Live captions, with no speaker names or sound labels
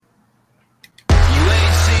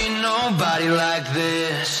nobody like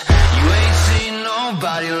this. You ain't seen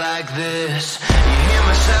nobody like this. You hear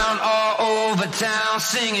my sound all over town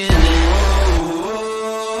singing. Whoa.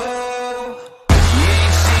 You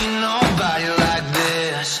ain't seen nobody like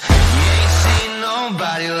this. You ain't seen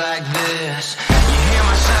nobody like this. You hear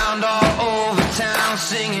my sound all over town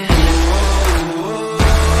singing. Whoa.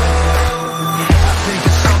 I think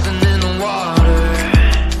it's something in the water.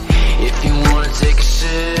 If you wanna take a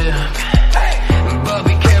sip, but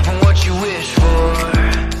be careful what you wish for.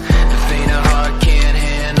 The faint of heart can't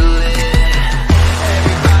handle it.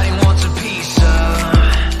 Everybody wants a piece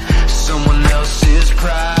of someone else's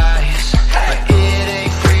prize, but it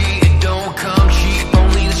ain't free, it don't come cheap.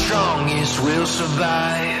 Only the strongest will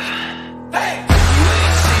survive. You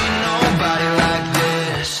ain't seen nobody like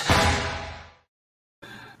this.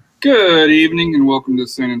 Good evening and welcome to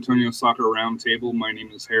San Antonio Soccer Roundtable. My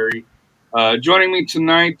name is Harry. Joining me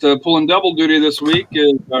tonight, pulling double duty this week,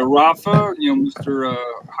 is Rafa, Mr.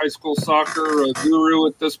 High School Soccer guru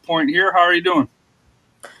at this point here. How are you doing?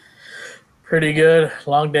 Pretty good.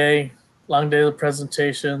 Long day of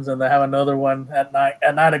presentations, and they have another one at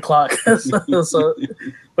 9 o'clock.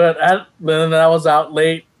 But then I was out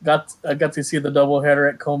late. I got to see the doubleheader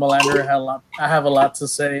at Comalander. I have a lot to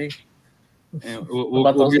say. And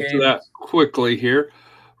we'll get to that quickly here.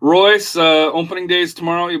 Royce, opening days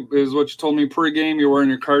tomorrow is what you told me pregame. You're wearing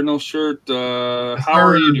your Cardinals shirt. How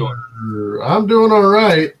are you doing? I'm doing all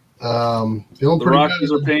right. Feeling the pretty Rockies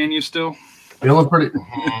good. are paying you still? Feeling pretty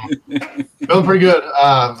good.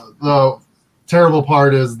 The terrible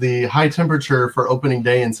part is the high temperature for opening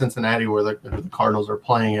day in Cincinnati, where the Cardinals are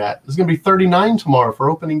playing at. It's going to be 39 tomorrow for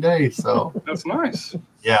opening day. So that's nice.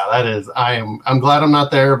 Yeah, that is. I'm glad I'm not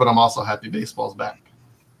there, but I'm also happy baseball's back.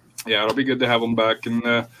 Yeah, it'll be good to have them back. And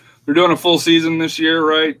they're doing a full season this year,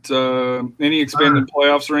 right? Any expanded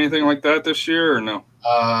playoffs or anything like that this year, or no?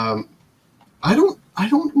 I don't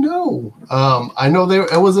know. I know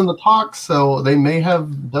it was in the talks, so they may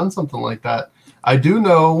have done something like that. I do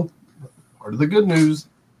know. Part of the good news,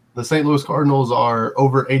 the St. Louis Cardinals are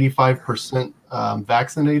over 85%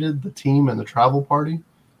 vaccinated, the team and the travel party.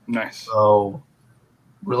 Nice. So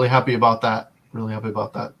really happy about that.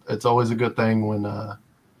 It's always a good thing when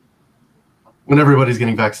everybody's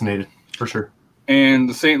getting vaccinated, for sure. And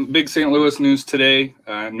the big St. Louis news today,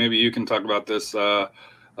 maybe you can talk about this.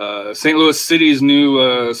 St. Louis City's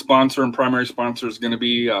new sponsor and primary sponsor is going to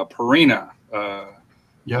be Purina.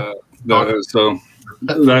 So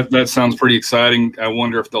that sounds pretty exciting. I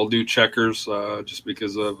wonder if they'll do Checkers just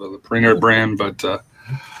because of the Purina brand, but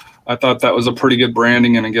I thought that was a pretty good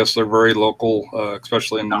branding, and I guess they're very local,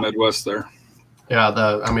 especially in the Midwest there. Yeah,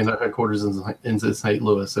 their headquarters in St.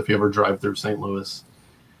 Louis. If you ever drive through St. Louis,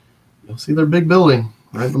 you'll see their big building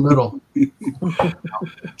right in the middle.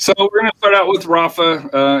 So we're going to start out with Rafa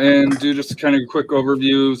and do just kind of quick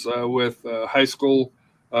overviews with high school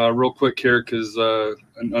real quick here, because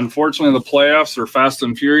unfortunately the playoffs are fast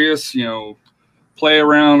and furious. Play a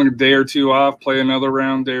round, a day or two off, play another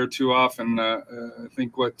round, day or two off, and I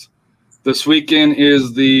think what this weekend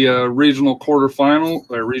is the regional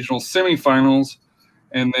regional semifinals,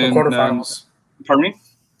 and then quarterfinals. Pardon me?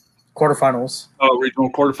 Quarterfinals. Oh,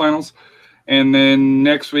 regional quarterfinals. And then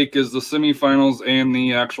next week is the semifinals and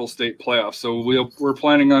the actual state playoffs. So we're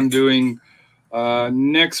planning on doing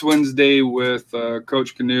next Wednesday with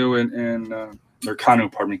Coach Canu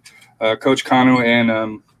Coach Canu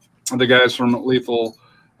and the guys from Lethal.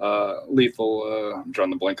 I'm drawing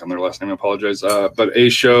the blank on their last name. I apologize. But a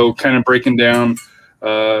show kind of breaking down,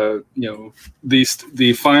 the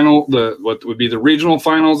final, what would be the regional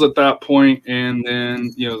finals at that point, and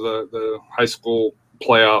then the high school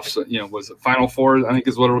playoffs. Was it Final Four? I think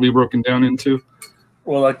is what it'll be broken down into.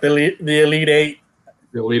 Well, like the Elite Eight.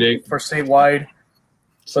 The Elite Eight for statewide.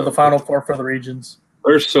 So the Final Four for the regions.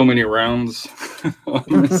 There's so many rounds on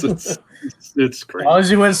this. It's crazy. As long as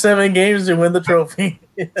you win 7 games, you win the trophy.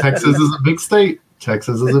 Texas is a big state.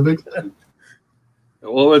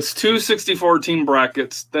 Well, it's 2 64-team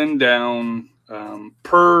brackets, then down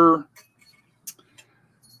per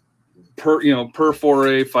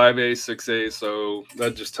 4A, 5A, 6A. So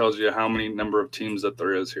that just tells you how many number of teams that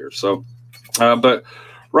there is here. So, but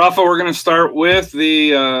Rafa, we're going to start with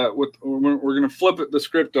we're going to flip the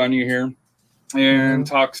script on you here and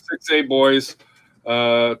talk 6A boys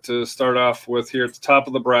to start off with here at the top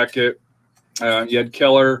of the bracket. You had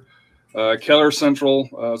Keller Central,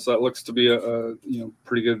 so that looks to be a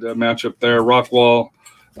pretty good matchup there. Rockwall,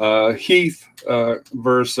 Heath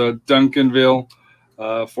versus Duncanville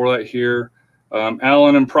for that here.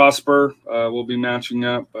 Allen and Prosper will be matching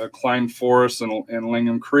up. Klein Forest and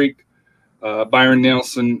Langham Creek Byron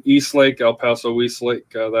Nelson, Eastlake, El Paso Eastlake.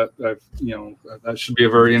 That should be a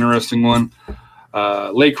very interesting one.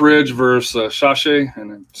 Lake Ridge versus Shashe,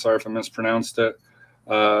 and I'm sorry if I mispronounced it.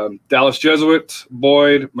 Dallas Jesuit,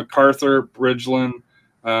 Boyd, MacArthur, Bridgeland.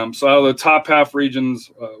 So out of the top half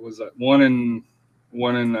regions, was that one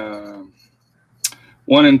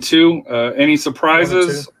and two? Any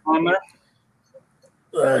surprises on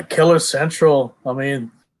there? Killer Central. I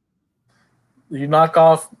mean, you knock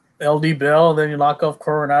off LD Bell, then you knock off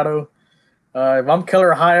Coronado. If I'm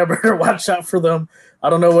Killer High, I better watch out for them. I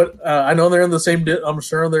don't know what I know. They're in the same. I'm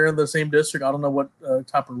sure they're in the same district. I don't know what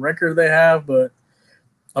type of record they have, but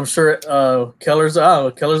I'm sure Keller's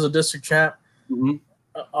a district champ. Mm-hmm.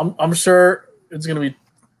 I'm sure it's gonna be,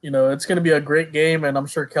 it's gonna be a great game, and I'm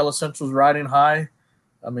sure Keller Central's riding high.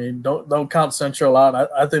 I mean, don't count Central out.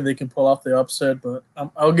 I think they can pull off the upset, but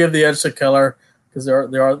I'll give the edge to Keller because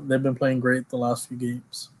they've been playing great the last few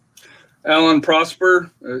games. Allen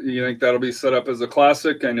Prosper, you think that'll be set up as a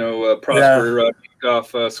classic? I know Prosper kicked off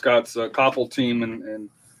Scott's Koppel team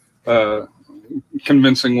and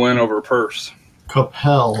convincing win over Purse.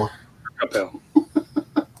 Capel.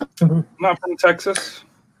 Not from Texas.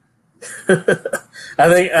 I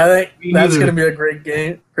think that's going to be a great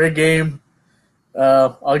game. Great game.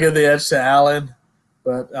 I'll give the edge to Allen,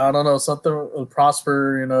 but I don't know, something with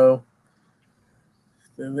Prosper.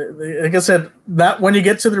 Like I said, that when you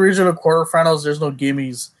get to the regional quarterfinals, there's no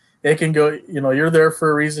gimmies. It can go. You're there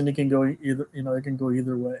for a reason. It can go either. It can go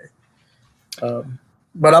either way.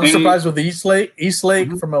 But I'm surprised with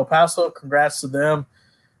Eastlake from El Paso. Congrats to them.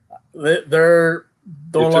 They're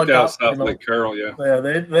don't took look out out. South Lake Carroll, yeah. Yeah,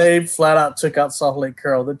 they flat out took out South Lake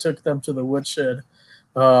Carroll. They took them to the woodshed.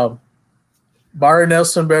 Barry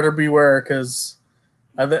Nelson better beware because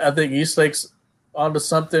I think Eastlake's onto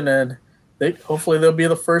something, and hopefully they'll be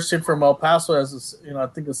the first team from El Paso as I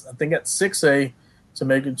think at 6A to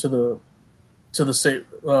make it to the state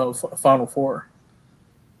Final Four.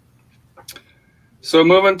 So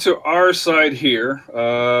moving to our side here,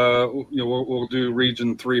 we'll do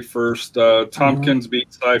Region 3 first. Tompkins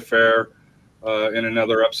beat Cy-Fair in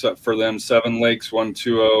another upset for them. Seven Lakes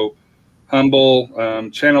 1-2-0. Humble,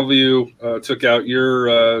 Channelview took out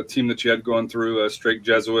your team that you had going through, Strake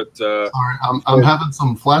Jesuit. Sorry, I'm having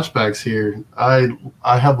some flashbacks here. I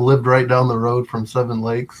have lived right down the road from Seven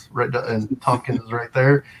Lakes, and Tompkins is right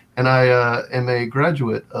there, and I am a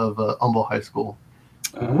graduate of Humble High School.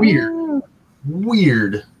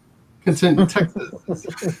 Weird. Continue, Texas.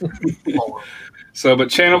 So, but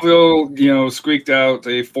Channelville, squeaked out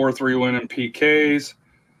a 4-3 win in PKs.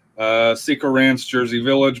 Seco Ranch, Jersey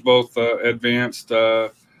Village, both advanced.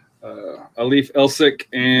 Alif Elsik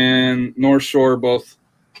and North Shore both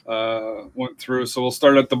went through. So we'll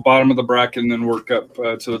start at the bottom of the bracket and then work up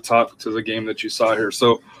to the top to the game that you saw here.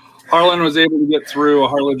 So Harlan was able to get through a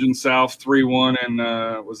Harlingen South 3-1, and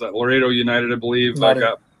was that Laredo United, I believe?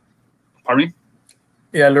 Pardon me?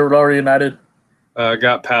 Yeah, Laredo United.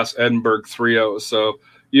 Got past Edinburgh 3-0. So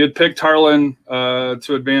you had picked Harlan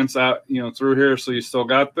to advance out, through here. So you still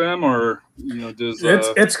got them, or does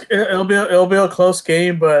it'll be a close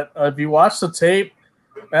game. But if you watch the tape,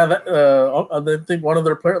 man, I think one of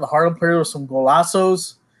their players, the Harlan player, was some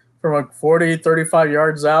golazos from like 40, 35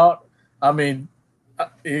 yards out. I mean,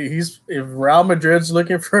 if Real Madrid's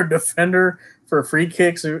looking for a defender for free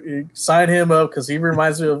kicks, sign him up because he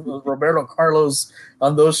reminds me of Roberto Carlos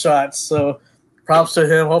on those shots. So props to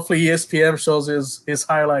him. Hopefully ESPN shows his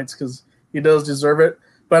highlights because he does deserve it.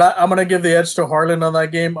 But I'm going to give the edge to Harlan on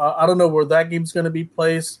that game. I don't know where that game's going to be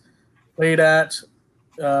played at.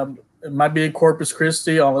 It might be in Corpus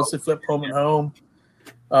Christi unless they flip home and home.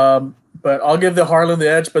 But I'll give the Harlan the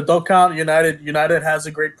edge. But don't count United. United has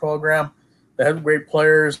a great program. They have great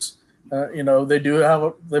players.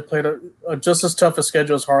 They played just as tough a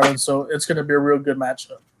schedule as Harlan, so it's going to be a real good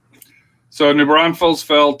matchup. So New Braunfels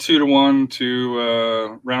fell 2-1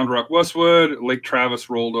 to Round Rock Westwood. Lake Travis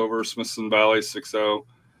rolled over Smithson Valley 6-0.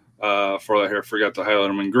 For that here, forgot to highlight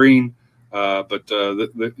them in green. But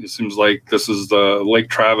it seems like this is the Lake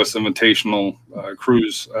Travis Invitational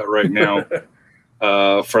cruise right now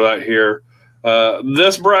for that here.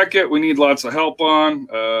 This bracket we need lots of help on.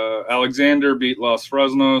 Alexander beat Los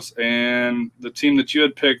Fresnos, and the team that you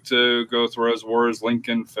had picked to go through as Wars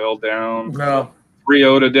Lincoln fell down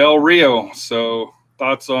 3-0 to Del Rio. So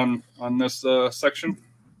thoughts on this section?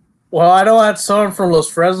 Well, I know I had someone from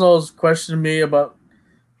Los Fresnos questioning me about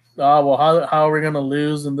how are we going to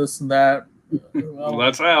lose and this and that. Well,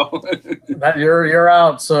 that's how. that you're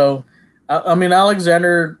out. So I mean,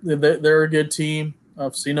 Alexander, they're a good team.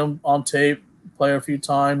 I've seen them on tape play a few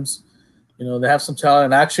times. They have some talent.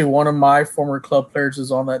 And actually, one of my former club players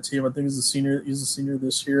is on that team. I think he's a senior. He's a senior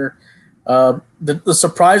this year. The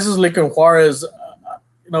surprise is Lincoln Juarez.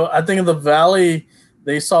 I think in the Valley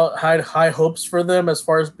they had high hopes for them as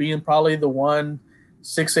far as being probably the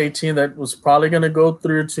 6A team that was probably going to go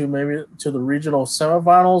through to maybe to the regional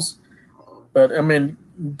semifinals. But I mean,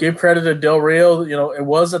 give credit to Del Rio. It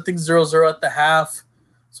was, I think, 0-0 at the half.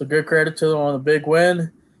 So good credit to them on the big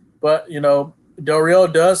win. But, Del Rio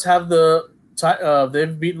does have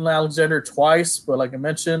they've beaten Alexander twice. But like I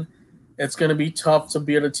mentioned, it's going to be tough to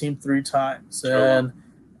beat a team 3 times. And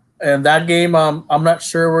that game, I'm not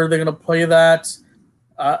sure where they're going to play that.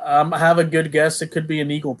 I have a good guess. It could be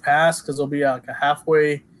an Eagle Pass because it'll be like a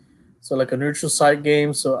halfway, so like a neutral site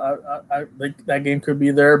game. So I think that game could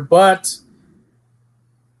be there. But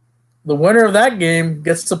the winner of that game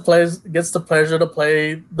gets the pleasure to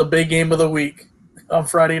play the big game of the week on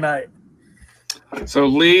Friday night. So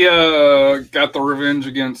Lee got the revenge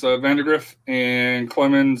against Vandergrift, and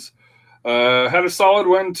Clemens had a solid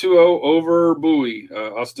win 2-0 over Bowie,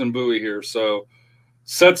 Austin Bowie here. So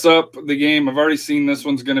sets up the game. I've already seen this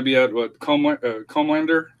one's going to be at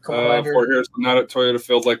Comelander for here, so not at Toyota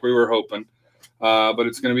Field like we were hoping. But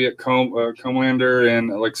it's going to be at Comelander, and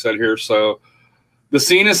like I said here, so the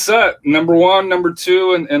scene is set. Number 1, number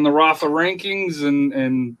 2, and the Rafa rankings,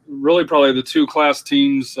 and really probably the 2 class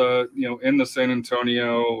teams, in the San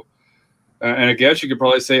Antonio, and I guess you could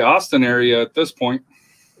probably say Austin area at this point.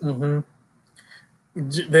 Mm-hmm.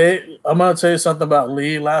 I'm going to tell you something about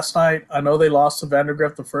Lee last night. I know they lost to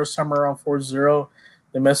Vandergrift the first time around 4-0.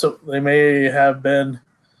 They may have been,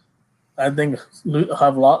 I think,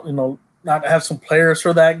 have not have some players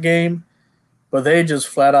for that game, but they just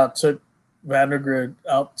flat out took Vandergrift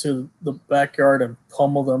out to the backyard and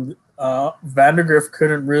pummeled them. Vandergrift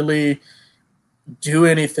couldn't really do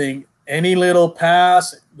anything. Any little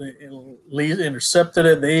pass, Lee intercepted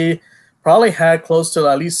it. They probably had close to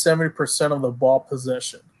at least 70% of the ball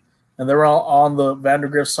possession. And they were all on the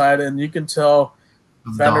Vandergrift side, and you can tell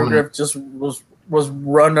Vandergrift just was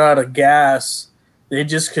running out of gas. They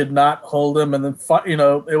just could not hold him. And then,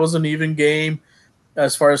 it was an even game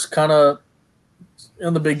as far as kind of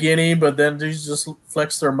in the beginning, but then they just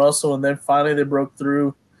flexed their muscle, and then finally they broke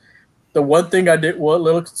through. The one thing I did was a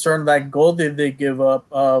little concerned, that goal they give up,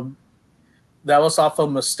 that was off a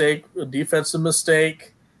mistake, a defensive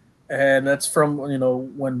mistake. And that's from,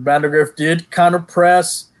 when Vandergrift did kind of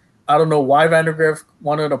press. I don't know why Vandergrift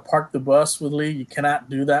wanted to park the bus with Lee. You cannot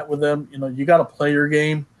do that with them. You got to play your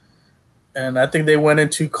game. And I think they went in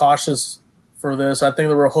too cautious for this. I think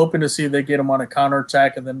they were hoping to see if they get him on a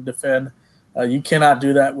counterattack and then defend. You cannot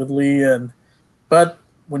do that with Lee. But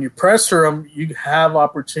when you pressure them, you have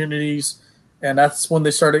opportunities. And that's when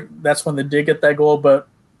they did get that goal. But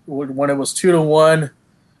when it was 2-1,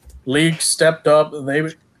 Lee stepped up, and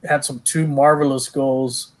they had 2 marvelous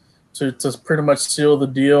goals to pretty much seal the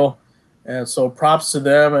deal. And so props to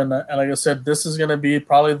them. And like I said, this is going to be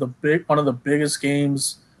probably one of the biggest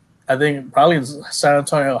games, I think, probably in San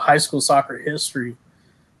Antonio high school soccer history.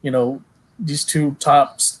 These 2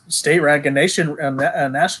 top state-ranked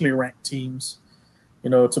and nationally ranked teams,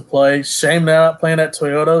 to play. Shame they're not playing at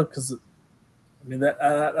Toyota because,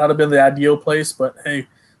 that would have been the ideal place. But, hey,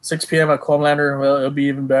 6 p.m. at Comelander, well, it'll be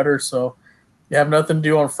even better. So you have nothing to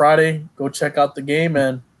do on Friday, go check out the game.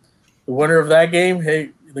 And the winner of that game, hey,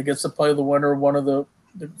 they gets to play the winner of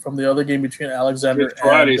from the other game between Alexander and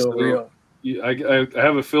Friday, Del Rio. I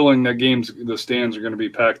have a feeling that the stands are going to be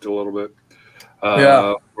packed a little bit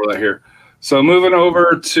for that here. So moving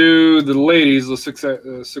over to the ladies, the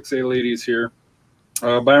 6A ladies here.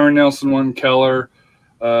 Byron Nelson won Keller,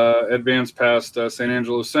 advanced past San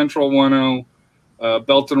Angelo Central 1-0.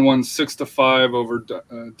 Belton won 6-5 over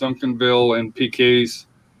Duncanville and PK's,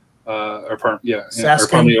 Sashke.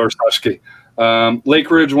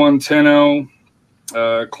 Lake Ridge won 10-0.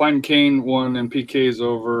 Klein Kane won in PK's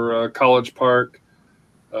over College Park.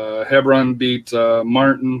 Hebron beat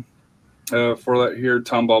Martin for that here,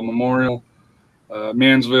 Tomball Memorial.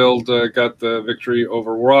 Mansfield got the victory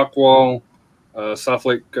over Rockwall. South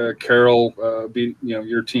Lake Carroll beat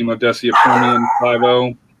your team Odessa Permian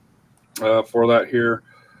 5-0 for that here.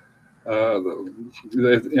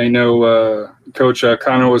 I know Coach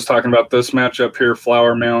Connor was talking about this matchup here: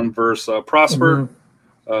 Flower Mound versus Prosper,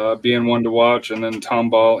 being one to watch, and then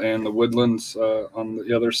Tomball and the Woodlands on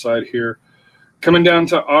the other side here. Coming down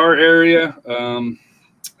to our area,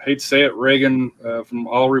 hate to say it, Reagan, from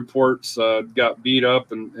all reports, got beat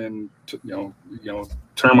up and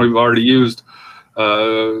term we've already used,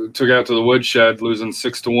 took out to the woodshed, losing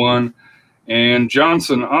 6-1. And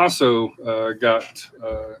Johnson also got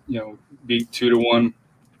beat 2-1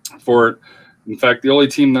 for it. In fact, the only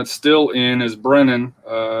team that's still in is Brennan,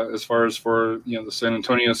 as far as for the San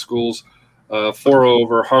Antonio schools. 4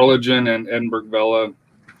 over Harlingen and Edinburgh Vela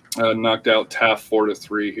knocked out Taft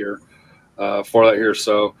 4-3 here for that here.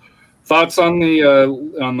 So, thoughts on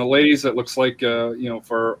the ladies? It looks like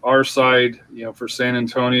for our side, for San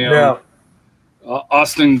Antonio. Yeah.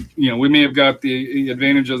 Austin, we may have got the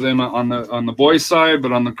advantage of them on the boys' side,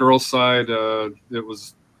 but on the girls' side,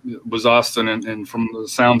 it was Austin, and from the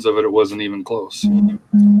sounds of it, it wasn't even close.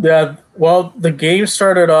 Yeah, well, the game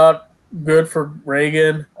started out good for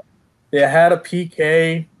Reagan. They had a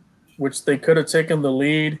PK, which they could have taken the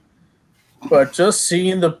lead, but just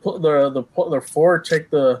seeing the forward take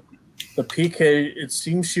the PK, it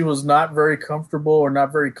seems she was not very comfortable or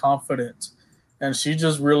not very confident, and she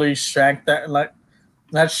just really shanked that,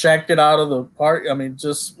 not shanked it out of the park. I mean,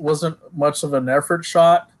 just wasn't much of an effort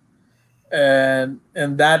shot. And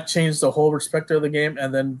that changed the whole perspective of the game.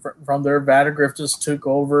 And then from there, Vandegrift just took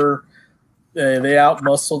over. They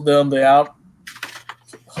out-muscled them. They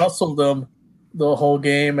out-hustled them the whole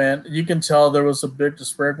game. And you can tell there was a big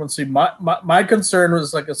discrepancy. My concern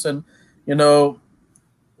was, like I said, and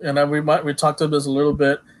we talked about this a little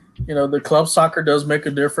bit. The club soccer does make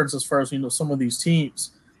a difference as far as, some of these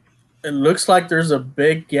teams. It looks like there's a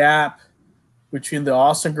big gap between the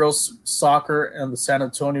Austin girls soccer and the San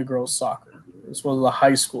Antonio girls soccer, as well as the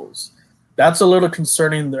high schools. That's a little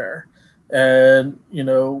concerning there. And,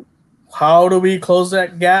 how do we close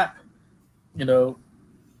that gap?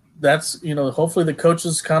 That's, hopefully the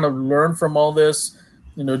coaches kind of learn from all this,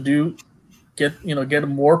 get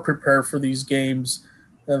more prepared for these games.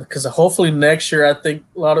 Because hopefully next year, I think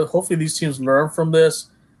hopefully these teams learn from this.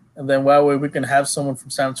 And then that way we can have someone from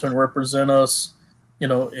San Antonio represent us, in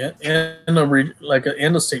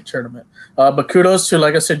the state tournament. But kudos to,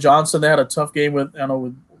 like I said, Johnson. They had a tough game with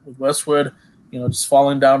Westwood, just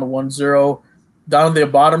falling down to 1-0. Down in the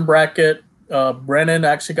bottom bracket, Brennan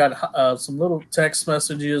actually got some little text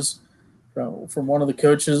messages from one of the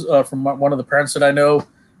coaches, from one of the parents that I know.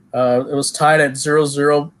 It was tied at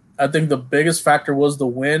 0-0. I think the biggest factor was the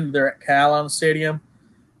win there at Callan Stadium.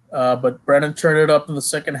 But Brennan turned it up in the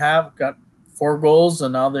second half, got 4 goals,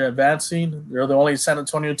 and now they're advancing. They're the only San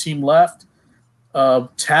Antonio team left.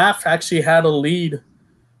 Taft actually had a lead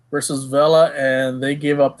versus Vela, and they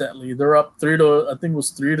gave up that lead. They're up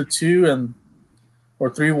 3-2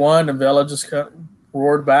 or 3-1, and Vela just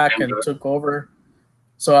roared back and took over.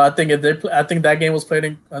 So I think that game was played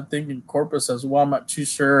in Corpus as well. I'm not too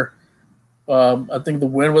sure. I think the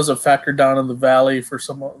wind was a factor down in the valley for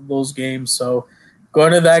some of those games. So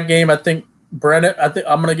going to that game, I think I'm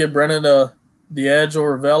going to give Brennan the edge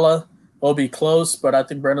over Vela. It'll be close, but I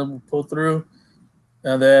think Brennan will pull through.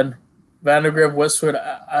 And then Vandegrift, Westwood,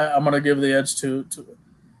 I'm going to give the edge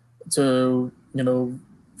to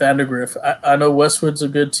Vandegrift. I know Westwood's a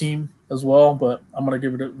good team as well, but I'm going to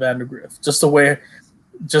give it to Vandegrift. Just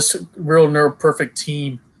real near perfect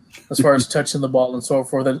team as far as touching the ball and so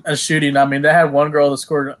forth. And shooting, I mean, they had one girl that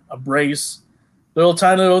scored a brace,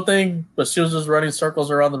 tiny little thing, but she was just running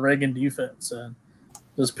circles around the Reagan defense and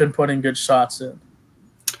just pinpointing good shots in.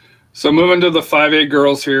 So moving to the 5A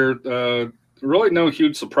girls here, really no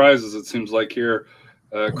huge surprises, it seems like here.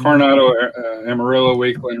 Coronado, Amarillo,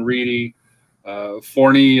 Wakeland, Reedy,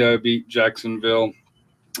 Forney beat Jacksonville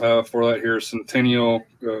for that here. Centennial,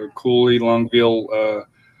 Cooley, Longville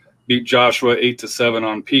beat Joshua 8-7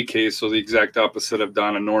 on PK, so the exact opposite of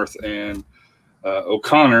Donna North and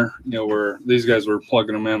O'Connor, where these guys were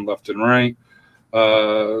plugging them in left and right.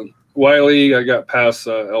 Wiley, I got past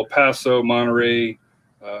El Paso, Monterey,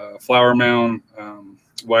 Flower Mound,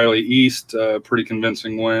 Wiley East, pretty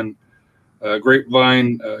convincing win.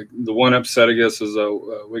 Grapevine, the one upset, I guess, is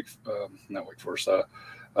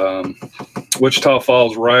Wichita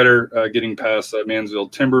Falls Rider getting past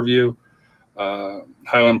Mansfield Timberview.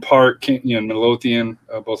 Highland Park, Midlothian,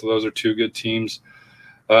 both of those are 2 good teams.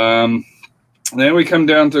 Then we come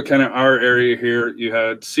down to kind of our area here. You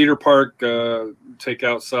had Cedar Park take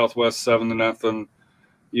out Southwest 7-0.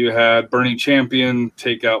 You had Bernie Champion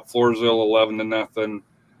take out Floresville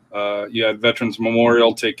 11-0. You had Veterans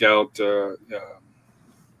Memorial take out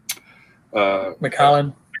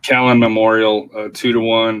McAllen Memorial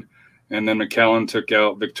 2-1, and then McAllen took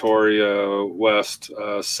out Victoria West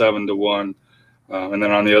 7-1. And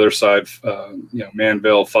then on the other side,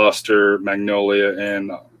 Manville, Foster, Magnolia,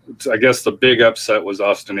 and I guess the big upset was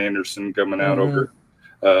Austin Anderson coming out over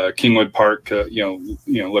Kingwood Park.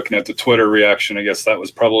 Looking at the Twitter reaction, I guess that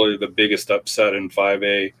was probably the biggest upset in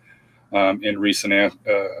 5A in recent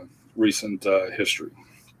history.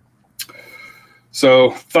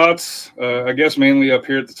 So thoughts, I guess mainly up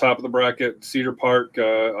here at the top of the bracket, Cedar Park,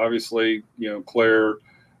 obviously, Claire,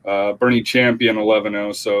 Bernie Champion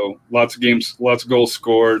 11-0. So lots of games, lots of goals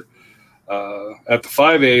scored. At the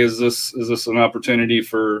 5A, is this an opportunity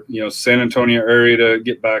for San Antonio area to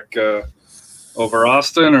get back over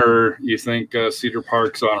Austin, or you think Cedar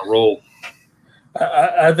Park's on a roll?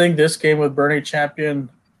 I think this game with Bernie Champion,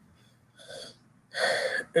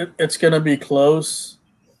 it's going to be close.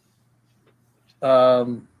 But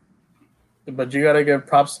you got to give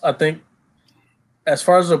props. I think as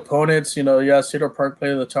far as opponents, Cedar Park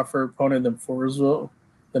played a tougher opponent than Forestville,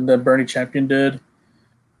 than Bernie Champion did.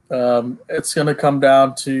 It's going to come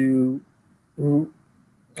down to who,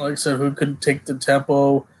 like I said, who can take the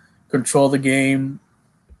tempo, control the game,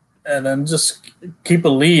 and then just keep a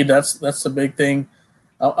lead. That's the big thing.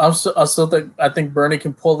 I think Bernie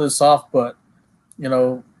can pull this off, but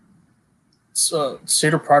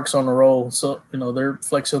Cedar Park's on a roll, so they're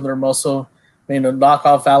flexing their muscle. I mean, to knock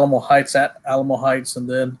off Alamo Heights at Alamo Heights, and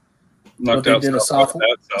then Knocked out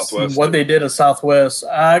Southwest. What they did at Southwest,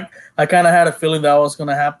 I kind of had a feeling that was going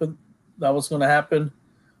to happen.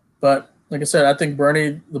 But like I said, I think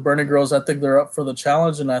the Bernie girls, I think they're up for the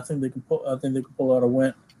challenge, and I think they can pull out a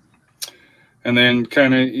win. And then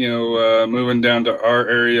kind of moving down to our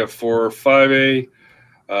area for 5A.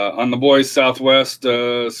 On the boys, Southwest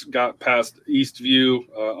got past Eastview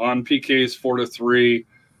on PKs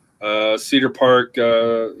 4-3. Cedar Park,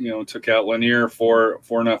 took out Lanier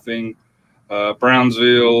 4-0.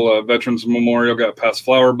 Brownsville Veterans Memorial got past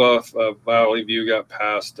Flower Buff. Valley View got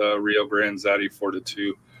past Rio Grande Zaddy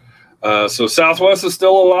 4-2. So Southwest is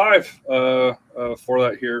still alive for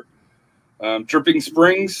that here. Dripping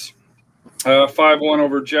Springs 5-1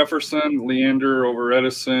 over Jefferson. Leander over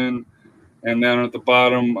Edison. And then at the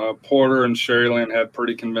bottom, Porter and Sherryland had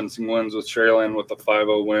pretty convincing wins, with Sherryland with a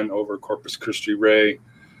 5-0 win over Corpus Christi Ray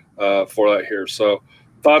for that here. So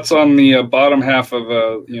thoughts on the bottom half of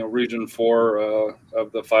Region 4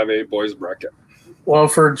 of the 5A boys bracket? Well,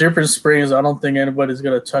 for Dripping Springs, I don't think anybody's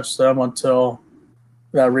going to touch them until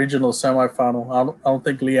that regional semifinal. I don't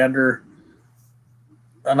think Leander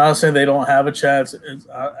 – I'm not saying they don't have a chance.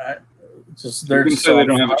 They're just so they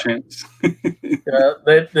don't have a chance. Yeah,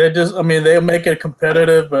 they'll make it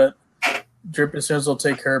competitive, but Dripping Springs will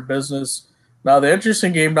take care of business. Now the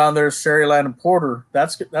interesting game down there is Sherryland and Porter.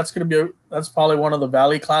 That's probably one of the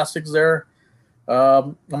Valley Classics there.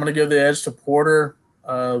 I'm going to give the edge to Porter.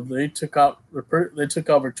 They took out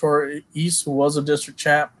Victoria East, who was a district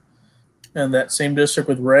champ, in that same district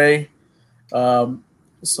with Ray.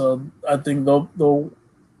 So I think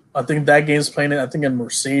I think that game's playing in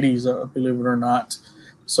Mercedes, believe it or not.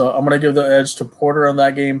 So I'm going to give the edge to Porter on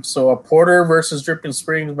that game. So a Porter versus Dripping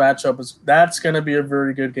Springs matchup that's going to be a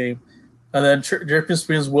very good game. And then Dripping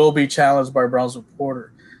Springs will be challenged by Brownsville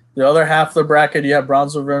Porter. The other half of the bracket, you have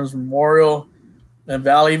Brownsville Veterans Memorial and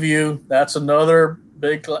Valley View. That's another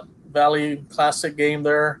big Valley Classic game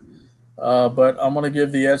there. But I'm going to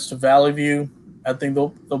give the edge to Valley View. I think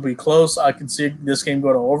they'll be close. I can see this game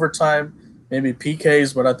go to overtime, maybe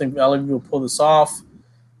PKs, but I think Valley View will pull this off.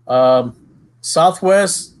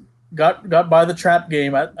 Southwest got by the trap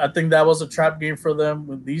game. I think that was a trap game for them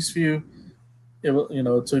with Eastview.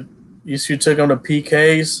 Eastview took them to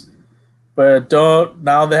PKs, but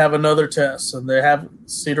now they have another test, and they have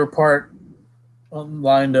Cedar Park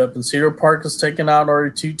lined up, and Cedar Park has taken out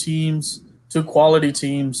already two quality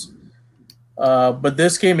teams. But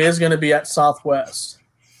this game is going to be at Southwest,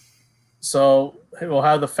 so it will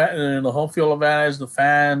have the home field advantage, the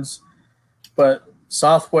fans, but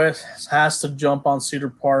Southwest has to jump on Cedar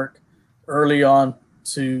Park early on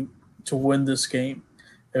to win this game.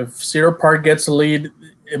 If Cedar Park gets a lead,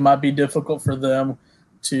 it might be difficult for them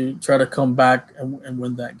to try to come back and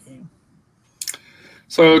win that game.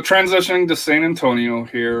 So transitioning to San Antonio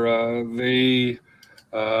here, they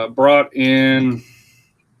brought in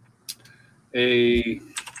a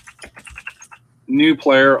new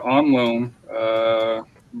player on loan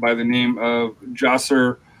by the name of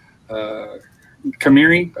Jasser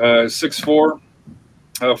Kamiri, 6'4".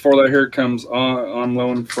 For that here comes on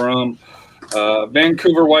loan from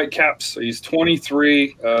Vancouver Whitecaps. He's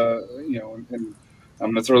 23. And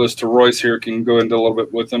I'm going to throw this to Royce here. Can go into a little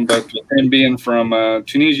bit with him, but him being from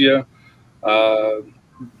Tunisia,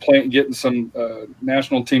 getting some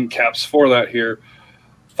national team caps for that here.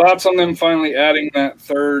 Thoughts on them finally adding that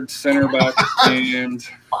third center back? And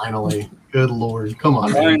finally, good Lord, come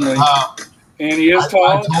on! Finally, and he is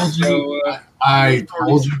tall. I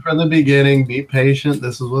told you from the beginning, be patient.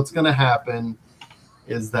 This is what's going to happen.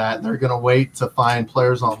 Is that they're going to wait to find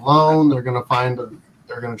players on loan. They're going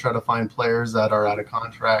to try to find players that are out of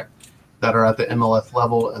contract, that are at the MLS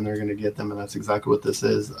level, and they're going to get them, and that's exactly what this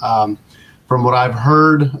is. From what I've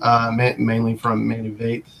heard, mainly from Manny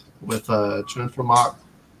Vates with Transfermarkt,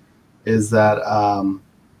 is that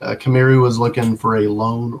Kamiri was looking for a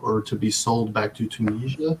loan or to be sold back to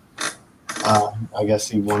Tunisia. I guess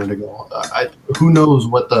he wanted to go. Who knows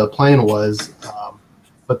what the plan was,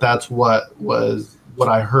 but that's what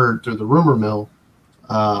I heard through the rumor mill.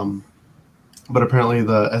 But apparently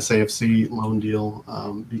the SAFC loan deal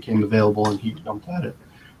became available, and he jumped at it,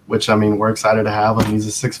 which, I mean, we're excited to have him. He's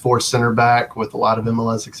a 6'4" center back with a lot of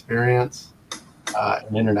MLS experience,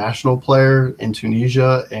 an international player in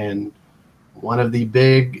Tunisia, and one of the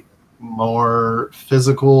big, more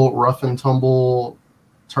physical, rough and tumble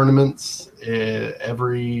tournaments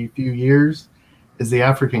every few years is the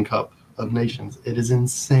African Cup of Nations. It is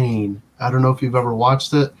insane. I don't know if you've ever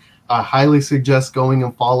watched it. I highly suggest going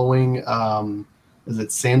and following, is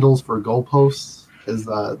it Sandals for Goalposts is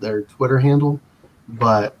their Twitter handle,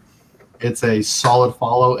 but it's a solid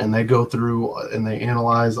follow, and they go through and they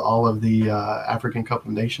analyze all of the African Cup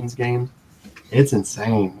of Nations games. It's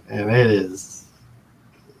insane, and it's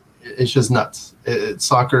just nuts.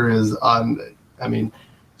 Soccer is on, I mean,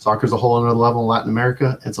 soccer's a whole other level in Latin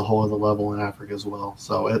America. It's a whole other level in Africa as well.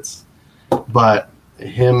 So but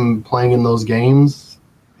him playing in those games,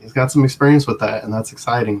 he's got some experience with that, and that's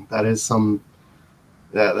exciting. That is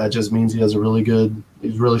that just means he has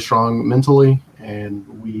he's really strong mentally, and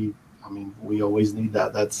we always need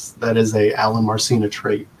that. That is a Alan Marcina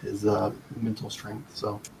trait, is mental strength.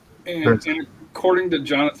 So, and according to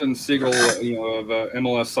Jonathan Siegel, of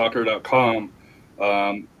MLSsoccer.com,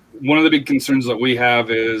 one of the big concerns that we have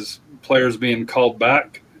is players being called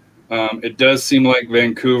back. It does seem like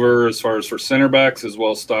Vancouver, as far as for center backs, is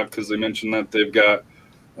well stocked, because they mentioned that they've got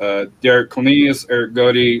Derek Cornelius, Eric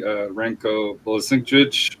Gotti, Ranko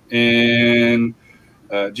Blasingevich, and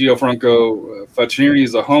Gianfranco Facchini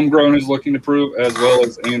is a homegrown who's looking to prove, as well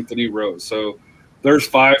as Anthony Rose. So there's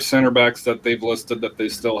 5 center backs that they've listed that they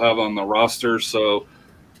still have on the roster. So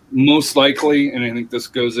most likely, and I think this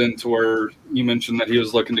goes into where you mentioned that he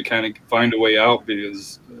was looking to kind of find a way out,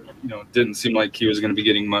 because it didn't seem like he was going to be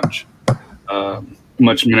getting much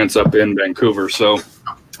minutes up in Vancouver. So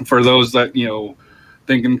for those that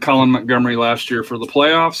thinking Colin Montgomery last year for the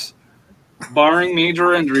playoffs, barring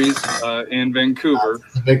major injuries in Vancouver.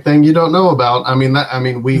 That's the big thing you don't know about.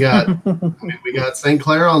 We got St.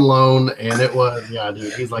 Clair on loan, and it was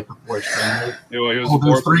he's like the fourth string. Right?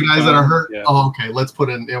 There's 3 guys that are hurt. Yeah. Oh, okay, let's put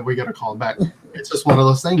in. We got to call him back. It's just one of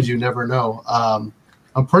those things you never know.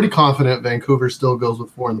 I'm pretty confident Vancouver still goes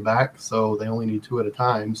with 4 in the back, so they only need 2 at a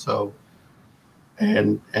time. So,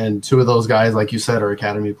 and 2 of those guys, like you said, are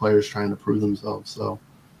academy players trying to prove themselves. So,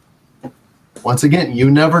 once again,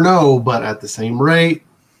 you never know, but at the same rate,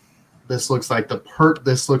 this looks like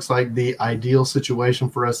the ideal situation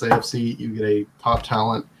for SAFC. You get a top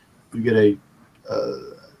talent, you get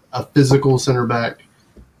a physical center back,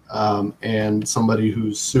 and somebody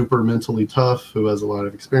who's super mentally tough, who has a lot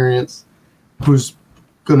of experience, who's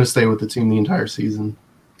going to stay with the team the entire season.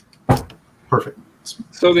 Perfect.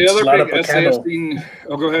 So the other big SAFC –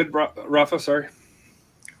 go ahead, Rafa, sorry.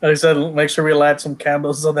 I said make sure we light some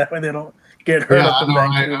candles so that way they don't get hurt up in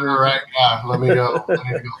Vancouver. All right. Yeah, let me go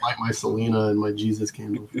light my Selena and my Jesus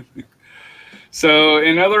candle. So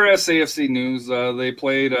in other SAFC news, they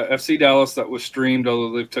played FC Dallas that was streamed,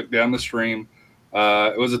 although they took down the stream.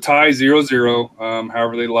 It was a tie 0-0.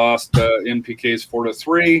 However, they lost in PKs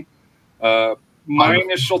 4-3. My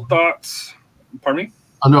initial thoughts – pardon me?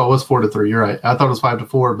 Oh, no, it was 4-3. You're right. I thought it was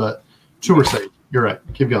 5-4, but 2 were saved. You're right.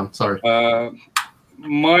 Keep going. Sorry.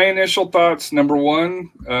 My initial thoughts, number one,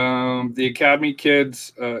 the academy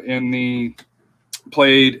kids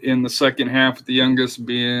played in the second half, with the youngest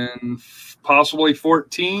being possibly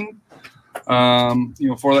 14. For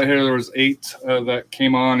that here, there was 8 that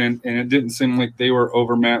came on, and it didn't seem like they were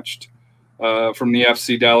overmatched from the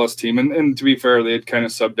FC Dallas team. And to be fair, they had kind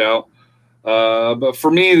of subbed out. But for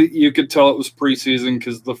me, you could tell it was preseason,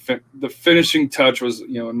 because the finishing touch was,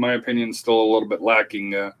 in my opinion, still a little bit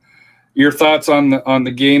lacking. Your thoughts on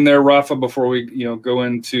the game there, Rafa, before we go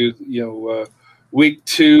into week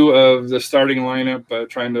 2 of the starting lineup,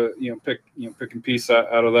 trying to pick and piece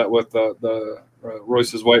out of that with the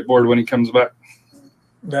Royce's whiteboard when he comes back.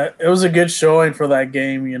 That it was a good showing for that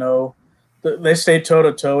game. They stayed toe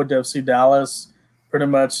to toe with FC Dallas pretty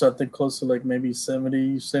much. I think close to like maybe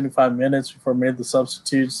 70, 75 minutes before made the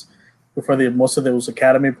substitutes, before most of those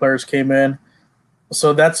academy players came in.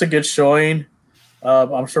 So that's a good showing.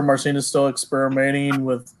 I'm sure Marcina's still experimenting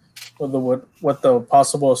with what the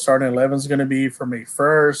possible starting 11 is going to be for May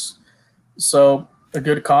 1st. So a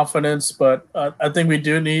good confidence, but I think we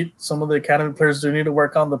do need some of the academy players do need to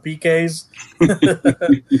work on the PKs.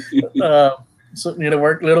 So need to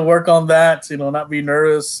work on that. Not be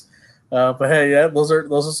nervous. But hey, yeah, those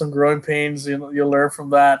are some growing pains. You'll learn from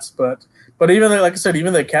that. But even like I said,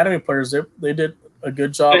 even the academy players, they did a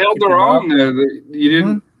good job. They held their own.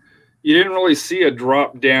 You didn't really see a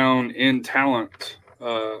drop down in talent,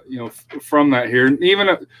 from that here.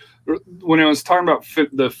 Even when I was talking about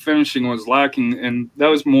the finishing was lacking, and that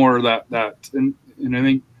was more that. And I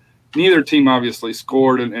think neither team obviously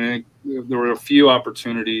scored, and I think there were a few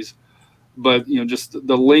opportunities, but just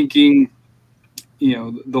the linking,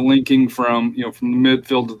 the linking from the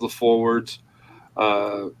midfield to the forwards.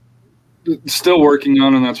 Still working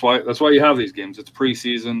on, and that's why you have these games. It's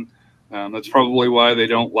preseason. That's probably why they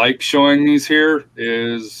don't like showing these here.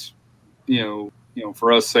 Is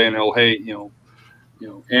for us saying, oh hey,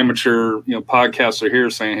 amateur podcasts are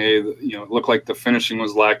here saying, hey, it looked like the finishing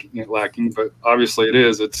was lacking, but obviously it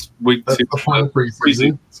is. It's week 2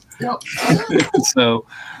 preseason. Yep. So,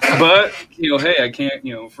 but hey, I can't.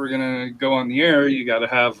 If we're gonna go on the air, you got to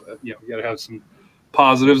have some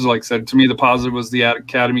positives. Like I said, to me, the positive was the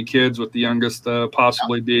academy kids, with the youngest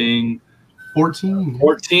possibly being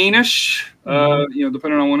 14-ish,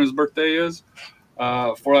 depending on when his birthday is,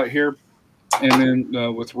 for that here. And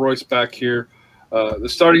then with Royce back here, the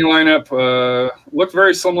starting lineup looked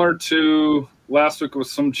very similar to last week with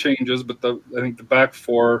some changes, but I think the back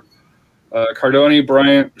four, Cardoni,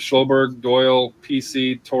 Bryant, Schulberg, Doyle,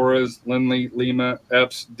 PC, Torres, Lindley, Lima,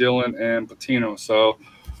 Epps, Dillon, and Patino. So,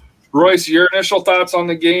 Royce, your initial thoughts on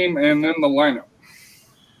the game and then the lineup.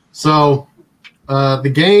 So,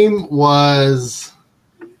 the game was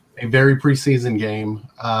a very preseason game.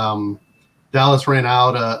 Dallas ran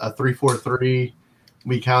out a 3-4-3.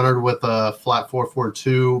 We countered with a flat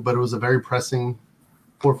 4-4-2, but it was a very pressing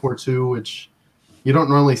 4-4-2, which you don't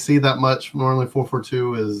normally see that much. Normally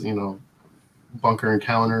 4-4-2 is, bunker and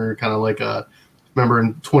counter, kind of like remember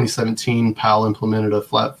in 2017, Powell implemented a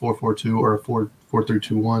flat 4-4-2 or a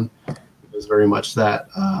 4-3-2-1. It was very much that.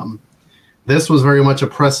 This was very much a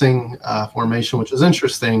pressing formation, which is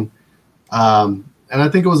interesting. And I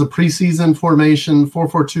think it was a preseason formation.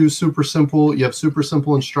 4-4-2, super simple. You have super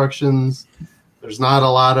simple instructions. There's not a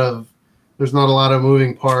lot of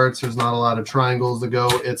moving parts. There's not a lot of triangles to go.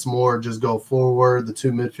 It's more just go forward. The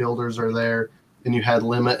two midfielders are there. And you had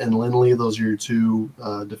Lima and Lindley. Those are your two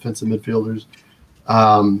defensive midfielders.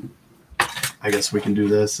 I guess we can do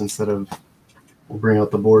this instead of we'll bring out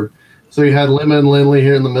the board. So you had Lima and Lindley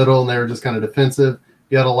here in the middle, and they were just kind of defensive.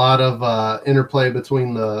 You had a lot of interplay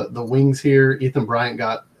between the wings here. Ethan Bryant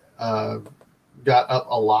got up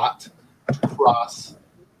a lot to cross.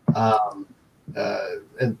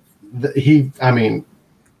 And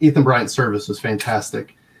Ethan Bryant's service was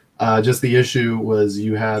fantastic. Just the issue was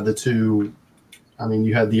you had you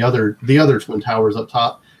had the other Twin Towers up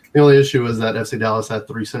top. The only issue was that FC Dallas had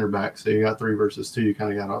 3 center backs, so you got 3 versus 2. You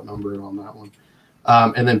kind of got outnumbered on that one.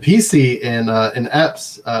 And then PC and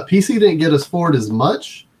Epps. PC didn't get us forward as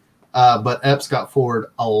much, but Epps got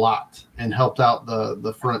forward a lot and helped out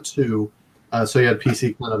the front two. So you had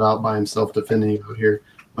PC kind of out by himself defending out here.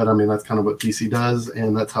 But that's kind of what PC does,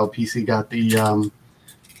 and that's how PC got the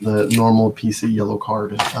normal PC yellow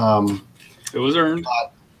card. It was earned.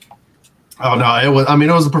 Oh no, it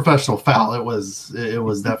was a professional foul. It was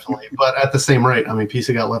definitely, but at the same rate,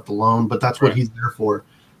 PC got left alone, but that's what he's there for.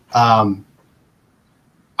 I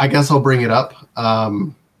guess I'll bring it up.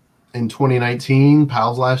 In 2019,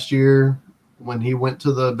 Powell's last year, when he went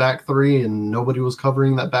to the back three and nobody was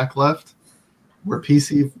covering that back left, where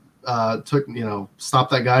PC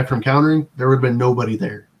stopped that guy from countering, there would have been nobody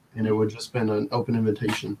there, and it would just been an open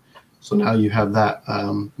invitation. So now you have that.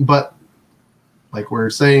 But like we're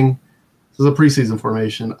saying, this is a preseason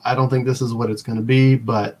formation. I don't think this is what it's going to be,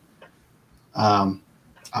 but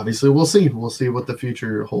obviously we'll see. We'll see what the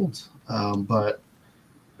future holds. But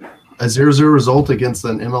a 0-0 result against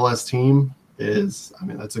an MLS team is,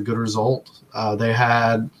 that's a good result. They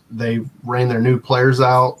ran their new players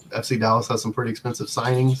out. FC Dallas has some pretty expensive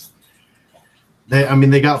signings.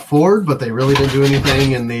 They got forward, but they really didn't do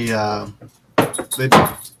anything in the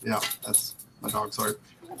that's my dog, sorry.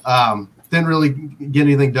 Didn't really get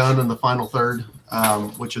anything done in the final third,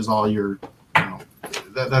 which is all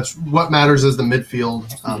that's what matters is the midfield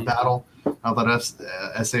battle. Now that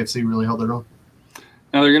SAFC really held their own.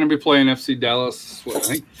 Now they're going to be playing FC Dallas, I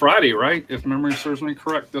think Friday, right? If memory serves me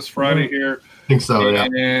correct, this Friday here. I think so, yeah.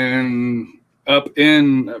 And up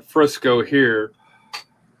in Frisco here.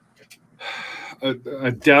 I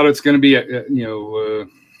doubt it's going to be,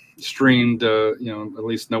 streamed. At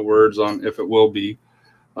least no words on if it will be.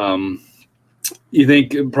 You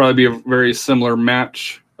think it'd probably be a very similar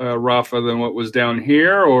match, Rafa, than what was down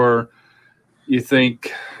here, or you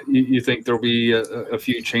think there'll be a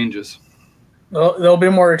few changes? There'll be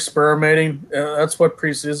more experimenting. That's what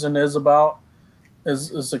preseason is about.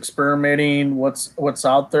 Is experimenting what's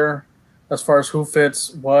out there as far as who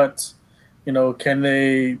fits what. Can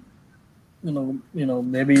they,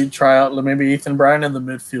 maybe try out maybe Ethan Bryan in the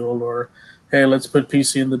midfield, or hey, let's put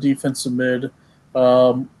PC in the defensive mid,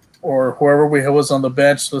 or whoever we was on the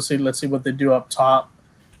bench. Let's see what they do up top.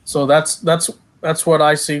 So that's what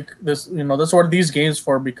I see. That's what these games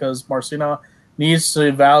for, because Marcina needs to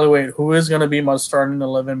evaluate who is going to be my starting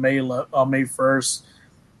 11 May 1st,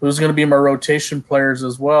 who's going to be my rotation players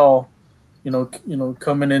as well.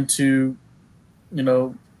 Coming into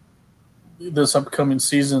this upcoming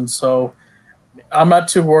season. So I'm not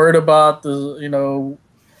too worried about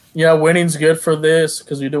winning's good for this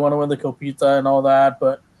because we do want to win the Copita and all that,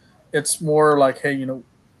 but it's more like, hey,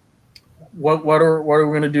 what are we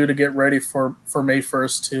going to do to get ready for May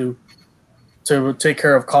 1st to take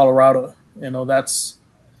care of Colorado? That's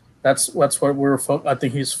what I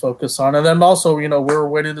think he's focused on. And then also, we're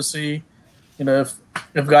waiting to see, if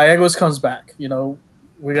Gallegos comes back, we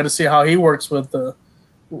got to see how he works with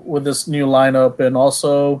this new lineup, and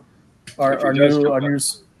also our new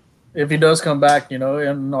if he does come back,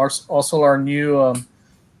 and also our new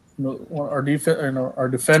our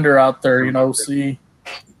defender out there, see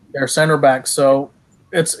their center back. So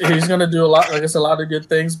he's going to do a lot, like I said, a lot of good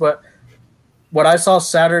things. But what I saw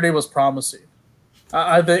Saturday was promising.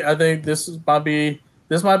 I think this might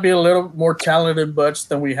be a little more talented bunch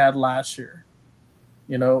than we had last year.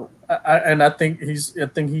 I think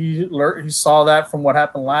he saw that from what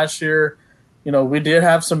happened last year. We did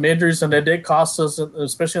have some injuries, and they did cost us,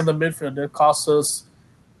 especially in the midfield. It cost us,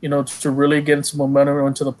 to really get some momentum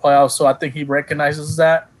into the playoffs. So I think he recognizes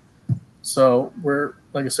that. So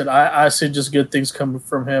like I said, I see just good things coming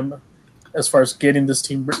from him as far as getting this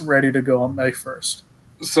team ready to go on May 1st.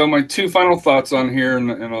 So my two final thoughts on here,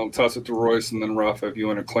 and I'll toss it to Royce, and then Rafa, if you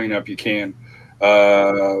want to clean up, you can.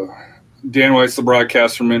 Dan Weiss, the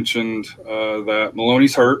broadcaster, mentioned that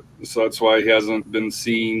Maloney's hurt, so that's why he hasn't been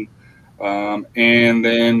seen. And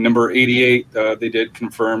then number 88, they did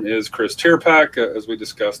confirm, is Chris Tierpak, as we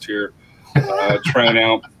discussed here, trying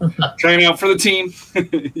out for the team.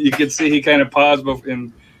 You can see he kind of paused,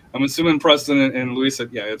 and I'm assuming Preston and Luis said,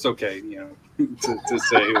 "Yeah, it's okay," to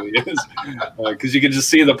say who he is, because you can just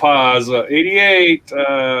see the pause. 88.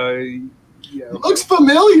 Yeah, looks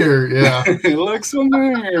familiar. Yeah, it looks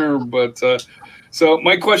familiar. But so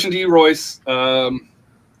my question to you, Royce.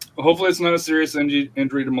 Hopefully, it's not a serious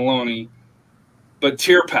injury to Maloney, but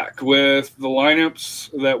Tierpak with the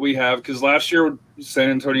lineups that we have, because last year San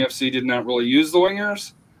Antonio FC did not really use the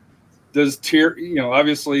wingers. Does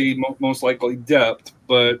obviously most likely depth,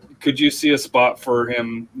 but could you see a spot for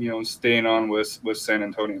him, staying on with San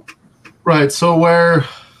Antonio? Right. So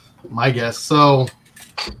my guess. So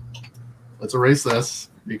let's erase this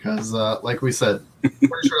because, like we said,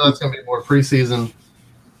 pretty sure that's going to be more preseason.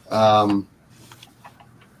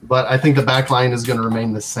 But I think the back line is going to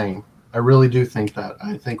remain the same. I really do think that.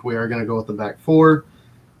 I think we are going to go with the back four,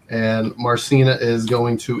 and Marcina is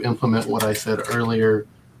going to implement what I said earlier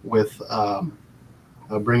with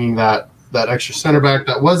bringing that extra center back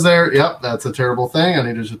that was there. Yep, that's a terrible thing. I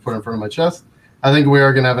need to just put it in front of my chest. I think we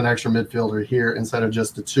are going to have an extra midfielder here instead of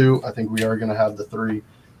just the two. I think we are going to have the three.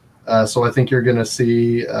 So I think you're going to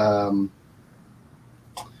see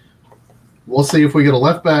we'll see if we get a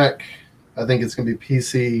left back. I think it's going to be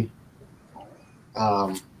PC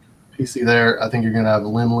there. I think you're going to have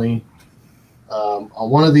Limley on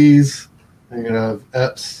one of these. You're going to have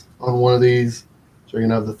Epps on one of these. So you're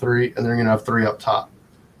going to have the three, and then you're going to have three up top.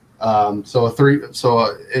 So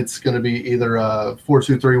it's going to be either a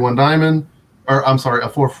 4-2-3-1 diamond, or I'm sorry, a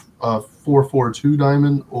 4-4-2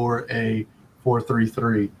 diamond, or a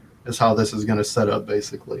 4-3-3 is how this is going to set up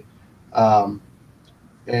basically.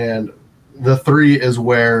 And the three is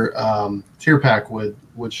where Tierpak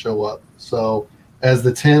would show up. So as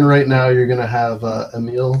the 10 right now, you're going to have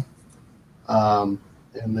Emil, and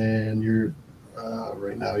then you're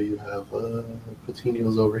right now you have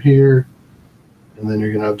Coutinho's over here, and then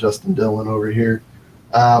you're going to have Justin Dillon over here.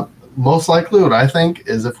 Most likely what I think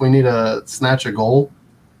is if we need to snatch a goal,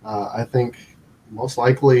 I think most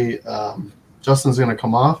likely Justin's going to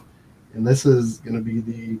come off, and this is going to be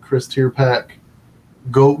the Chris Tierpak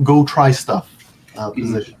go try stuff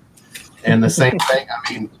position. And the same thing,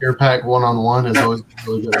 I mean, Tierpak one-on-one is always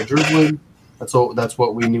really good at dribbling. That's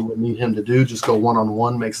what we need him to do, just go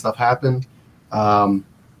one-on-one, make stuff happen.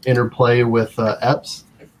 Interplay with Epps.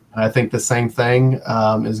 I think the same thing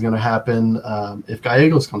is going to happen if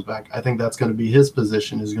Gallegos comes back. I think that's going to be his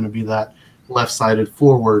position, is going to be that left-sided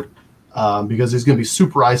forward because he's going to be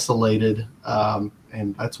super isolated,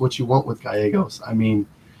 and that's what you want with Gallegos. I mean,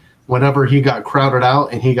 whenever he got crowded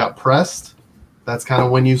out and he got pressed, that's kind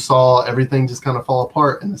of when you saw everything just kind of fall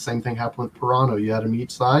apart, and the same thing happened with Pirano. You had him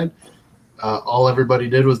each side. All everybody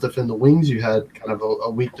did was defend the wings. You had kind of a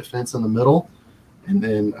weak defense in the middle, and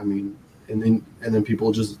then, I mean, and then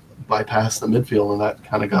people just bypass the midfield, and that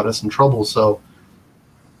kind of got us in trouble. So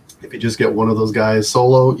if you just get one of those guys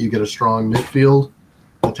solo, you get a strong midfield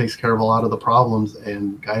that takes care of a lot of the problems,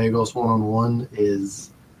 and Gallegos one-on-one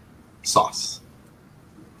is sauce.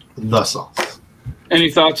 The sauce. Any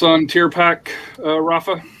thoughts on Tier Pack,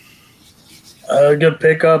 Rafa? Good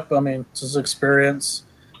pickup. I mean, it's his experience.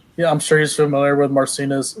 Yeah, I'm sure he's familiar with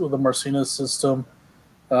the Martinez system.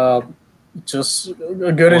 Just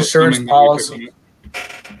a good insurance policy.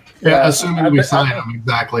 Yeah, assuming we sign him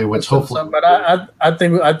exactly, which hopefully. But I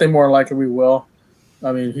think more likely we will.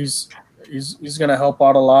 I mean, he's going to help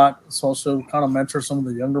out a lot. It's also kind of mentor some of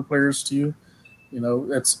the younger players too. You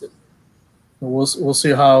know, we'll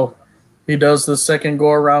see how he does the second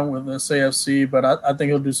go around with this AFC. But I think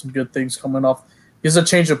he'll do some good things coming off. He's a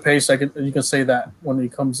change of pace. You can say that when he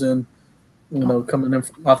comes in, coming in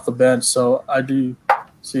off the bench. So I do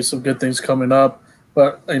see some good things coming up.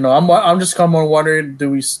 But I'm just kind of wondering: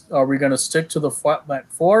 are we going to stick to the flat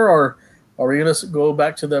back four, or are we going to go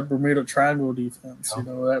back to that Bermuda Triangle defense? Are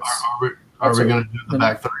we going to do the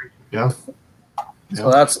back three? Yeah.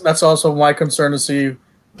 So that's also my concern to see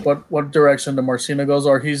what direction the Marcina goes,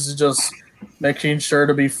 or he's just making sure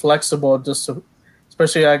to be flexible,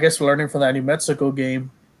 especially I guess learning from that New Mexico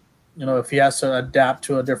game. If he has to adapt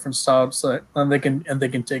to a different style, and they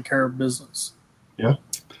can take care of business. Yeah.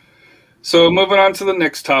 So moving on to the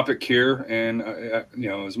next topic here, and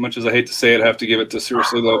as much as I hate to say it, I have to give it to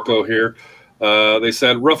Seriously Loco here. They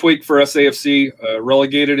said rough week for SAFC,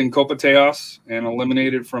 relegated in Copa Teos and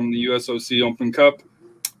eliminated from the USOC Open Cup,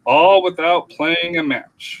 all without playing a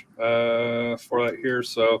match for that here.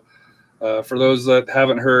 So for those that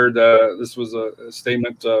haven't heard, this was a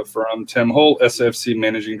statement from Tim Holt, SAFC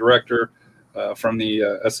Managing Director. From the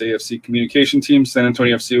SAFC communication team. San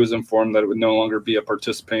Antonio FC was informed that it would no longer be a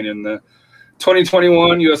participant in the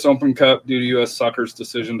 2021 U.S. Open Cup due to U.S. Soccer's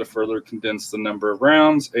decision to further condense the number of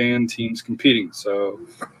rounds and teams competing. So,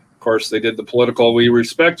 of course, they did the political. We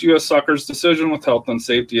respect U.S. Soccer's decision with health and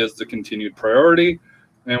safety as the continued priority,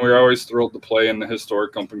 and we're always thrilled to play in the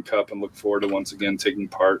historic Open Cup and look forward to once again taking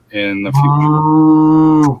part in the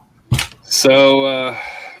future. So,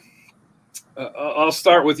 I'll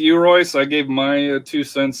start with you, Royce. I gave my 2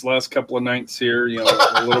 cents last couple of nights here,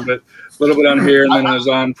 a little bit on here, and then I was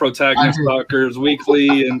on Protagonist Soccer's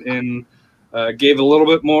Weekly and gave a little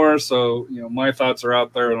bit more. So, my thoughts are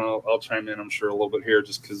out there, and I'll chime in, I'm sure, a little bit here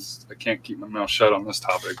just because I can't keep my mouth shut on this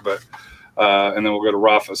topic. But and then we'll go to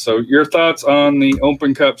Rafa. So, your thoughts on the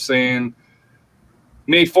Open Cup saying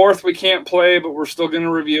May 4th we can't play, but we're still going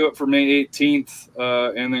to review it for May 18th,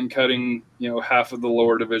 and then cutting half of the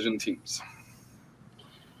lower division teams.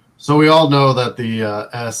 So we all know that the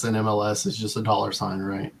S in MLS is just a dollar sign,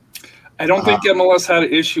 right? I don't think MLS had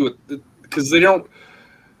an issue with it because they don't.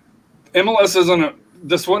 MLS isn't.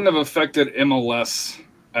 This wouldn't have affected MLS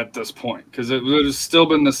at this point because it would have still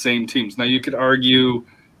been the same teams. Now you could argue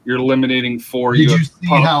you're eliminating 4. Did you see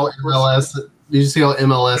how MLS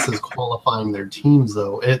is qualifying their teams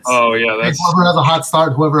though? It's that's whoever has a hot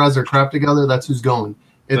start, whoever has their crap together, that's who's going.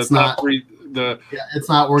 It's not. It's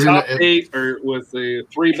not. We're top 8 or with the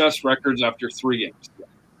 3 best records after 3 games.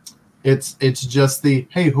 It's just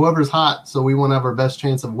whoever's hot, so we want to have our best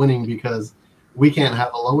chance of winning because we can't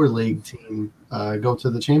have a lower league team go to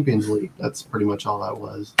the Champions League. That's pretty much all that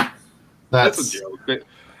was. That's a joke.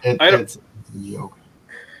 It's a joke.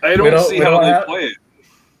 I don't see how they play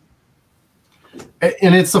it.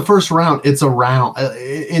 And it's the first round. It's a round.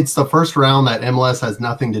 It's the first round that MLS has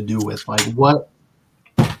nothing to do with. Like what?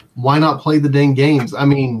 Why not play the dang games? I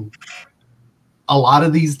mean, a lot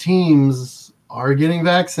of these teams are getting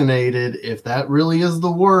vaccinated. If that really is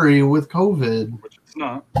the worry with COVID, which it's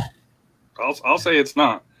not, I'll say it's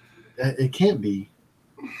not. It can't be.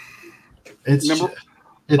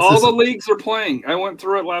 All the leagues are playing. I went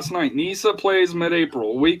through it last night. NISA plays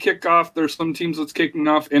mid-April. We kick off. There's some teams that's kicking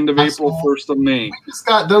off end of April, 1st of May. We just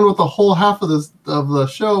got done with the whole half of the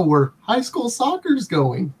show where high school soccer's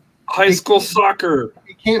going. High school soccer.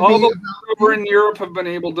 All the leagues over in Europe have been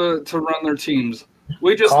able to run their teams.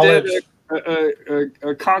 We just did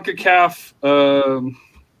a CONCACAF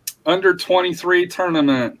under 23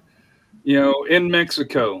 tournament, in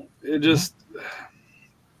Mexico. It just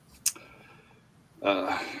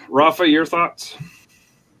Rafa, your thoughts?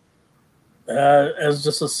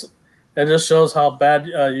 It just shows how bad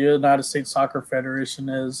United States Soccer Federation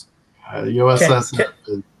is.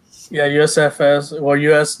 USSF. Yeah, USFS or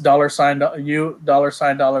US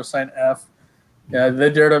 $ F. Yeah,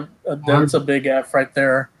 that's a big F right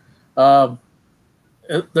there. They're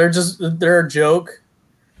a joke.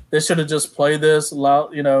 They should have just played this. I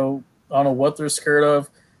don't know what they're scared of.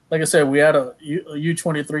 Like I said, we had a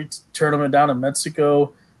U23 tournament down in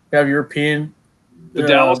Mexico. We have European. The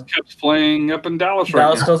Dallas Cup's playing up in Dallas right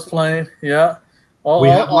now. Dallas Cup's playing, yeah. We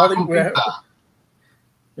have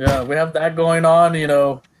that going on.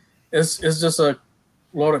 It's just a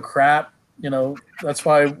load of crap. That's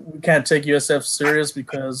why we can't take USF serious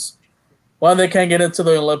because, one, they can't get into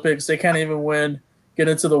the Olympics. They can't even get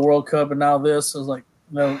into the World Cup. And now this is like,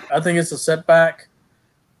 I think it's a setback.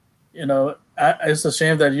 It's a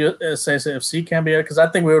shame that SAFC can't be it because I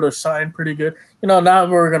think we would have shined pretty good. Now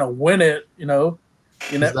we're going to win it,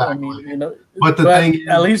 Exactly. But the thing is,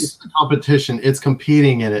 at least it's a competition. It's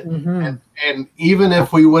competing in it. Mm-hmm. And even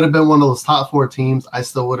if we would have been one of those top 4 teams, I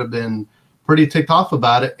still would have been pretty ticked off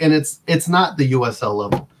about it. And it's not the USL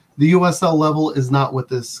level. The USL level is not what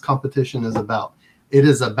this competition is about. It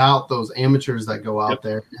is about those amateurs that go out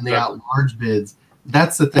there and they got large bids.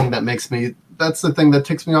 That's the thing that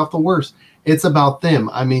ticks me off the worst. It's about them.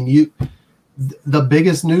 I mean, the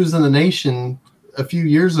biggest news in the nation a few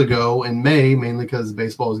years ago in May, mainly because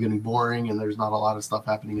baseball was getting boring and there's not a lot of stuff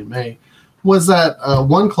happening in May, was that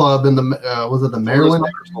one club in the Maryland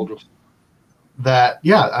that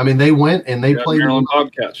they went and they played Maryland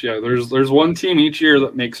Bobcats. Yeah, there's one team each year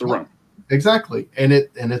that makes a run. Exactly, and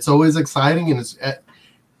it's always exciting, and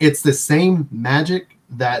it's the same magic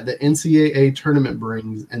that the NCAA tournament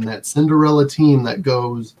brings, and that Cinderella team that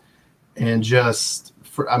goes and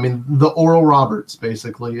the Oral Roberts,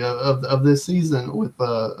 basically, of this season with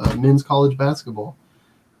men's college basketball.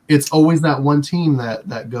 It's always that one team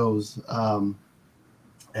that goes, and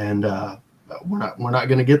we're not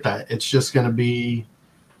going to get that. It's just going to be,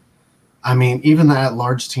 even the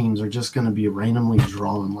at-large teams are just going to be randomly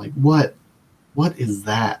drawn. Like, what is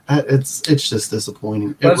that? It's just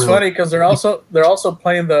disappointing. But it's funny because they're also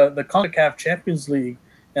playing the CONCACAF Champions League,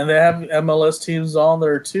 and they have MLS teams on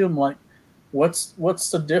there too. I'm like, what's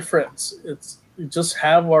the difference? You just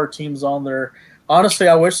have our teams on there. Honestly,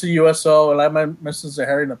 I wish the USL, and I mentioned to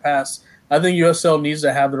Harry in the past, I think USL needs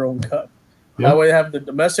to have their own cup. Yeah. That way they have the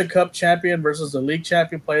domestic cup champion versus the league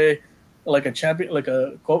champion play like a champion, like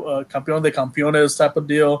a campeón de campeones type of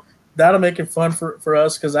deal. That'll make it fun for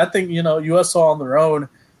us because I think, USL on their own,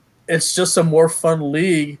 it's just a more fun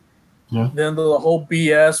league than the whole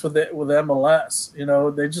BS with MLS.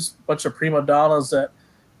 They're just a bunch of prima donnas that,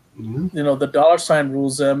 the dollar sign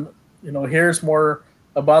rules them. Here's more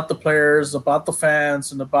about the players, about the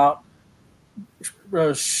fans, and about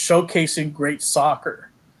showcasing great soccer.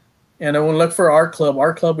 And then we look for our club.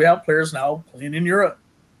 Our club, we have players now playing in Europe,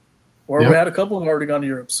 or we had a couple who already gone to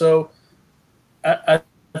Europe. So I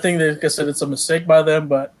think that, like I said, it's a mistake by them.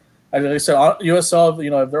 But like I said,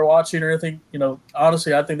 USL, if they're watching or anything,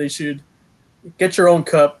 honestly, I think they should get your own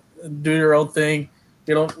cup and do your own thing.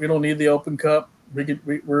 We don't need the Open Cup. We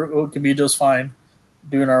can be just fine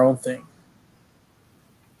doing our own thing.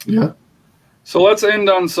 Yeah. So let's end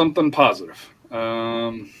on something positive.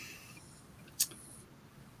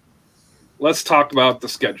 Let's talk about the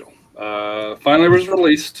schedule. Finally was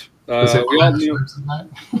released. We all knew.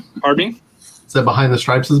 Pardon me? Is that Behind the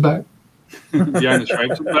Stripes is back? Behind the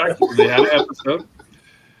Stripes is back. They had an episode.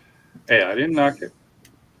 Hey, I didn't knock it.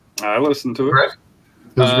 I listened to it. Right.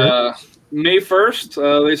 It was great. May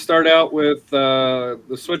 1st, they start out with the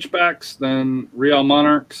Switchbacks, then Real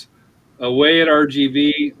Monarchs, away at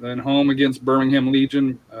RGV, then home against Birmingham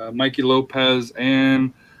Legion, Mikey Lopez,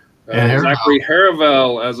 and Zachary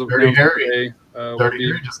Haravel as of today.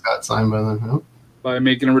 Harry just got signed by them. By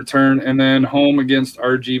making a return, and then home against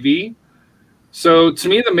RGV. So to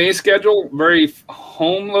me, the May schedule very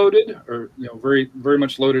home loaded, or very very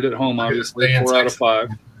much loaded at home. Obviously, 4 out of 5.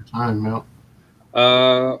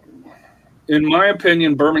 In my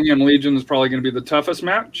opinion, Birmingham Legion is probably going to be the toughest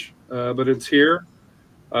match, but it's here.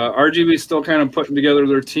 RGV is still kind of putting together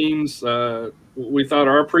their teams. We thought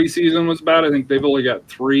our preseason was bad. I think they've only got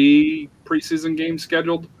 3 preseason games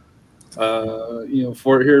scheduled,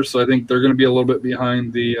 for it here. So I think they're going to be a little bit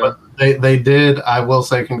behind the. But they did. I will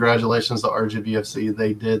say congratulations to RGVFC.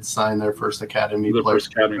 They did sign their first academy player.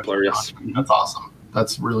 First academy player, yes. That's awesome.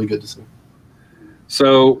 That's really good to see.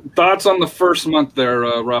 So thoughts on the first month there,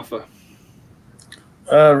 Rafa?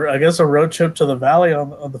 I guess a road trip to the Valley on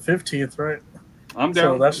the 15th, right? I'm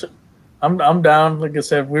down. So I'm down. Like I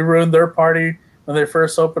said, we ruined their party. when they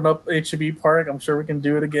first opened up HEB Park. I'm sure we can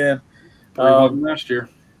do it again. 3-1 last year.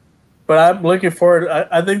 But I'm looking forward.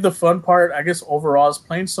 I think the fun part, I guess, overall, is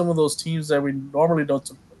playing some of those teams that we normally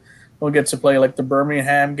don't get to play, like the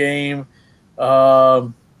Birmingham game,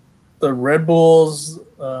 the Red Bulls.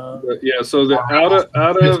 Yeah, so the out of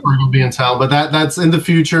Pittsburgh will be in town, but that's in the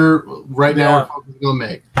future. Right now, we're focusing on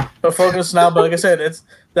May. But focus now. But like I said, it's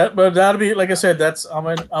that. But that'll be like I said. That's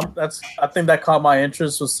I think that caught my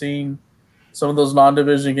interest was seeing some of those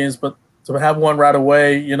non-division games. But to have one right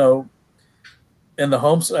away, you know, in the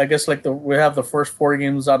homes, I guess we have the first 4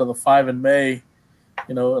 games out of the 5 in May,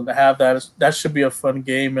 you know, and to have that should be a fun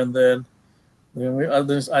game. And then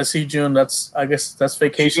I see June. I guess that's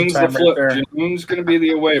vacation June's time right there. June's going to be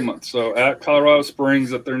the away month. So at Colorado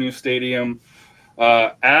Springs at their new stadium,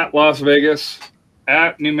 at Las Vegas,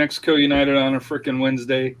 at New Mexico United on a freaking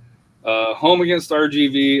Wednesday, home against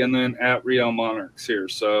RGV, and then at Real Monarchs here.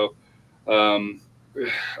 So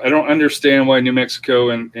I don't understand why New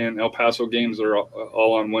Mexico and El Paso games are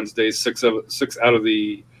all on Wednesdays. 6 out of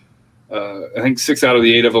the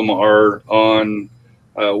 8 of them are on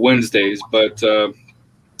Wednesdays, but you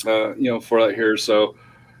know, for that here. So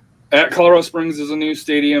at Colorado Springs is a new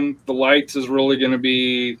stadium. The lights is really going to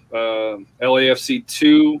be LAFC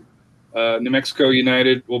 2. New Mexico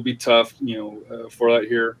United will be tough, you know, for that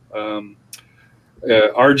here.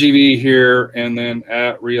 RGV here, and then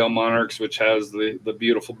at Real Monarchs, which has the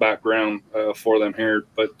beautiful background for them here.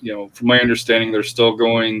 But, you know, from my understanding, they're still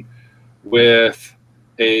going with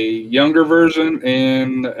a younger version,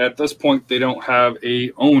 and at this point, they don't have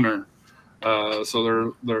a owner.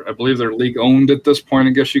 So they're I believe they're league owned at this point,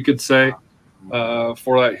 I guess you could say,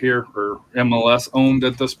 for that here, or MLS owned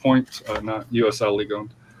at this point, not USL league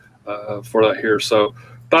owned for that here. So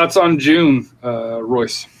thoughts on June,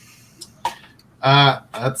 Royce?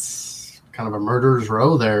 That's kind of a murderer's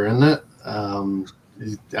row there, isn't it?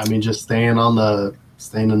 I mean, just staying in the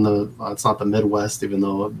it's not the Midwest, even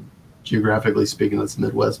though geographically speaking it's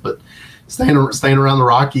Midwest, but staying around the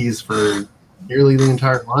Rockies for nearly the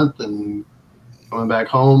entire month and coming back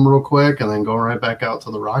home real quick and then going right back out to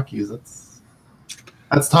the Rockies.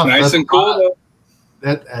 That's tough. Nice and cool.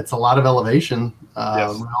 That's a lot of elevation.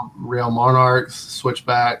 Yes. Real Monarchs,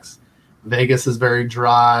 switchbacks. Vegas is very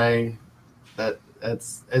dry.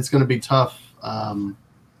 It's going to be tough.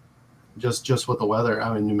 Just with the weather.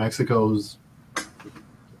 I mean, New Mexico's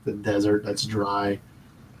the desert. That's dry.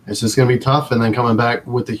 It's just going to be tough. And then coming back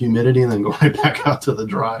with the humidity and then go right back out to the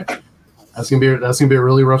dry. That's gonna be a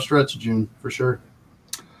really rough stretch, June, for sure.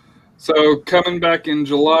 So coming back in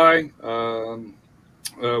July,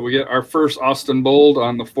 we get our first Austin Bold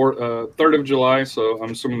on the 3rd of July. So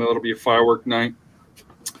I'm assuming that'll be a firework night.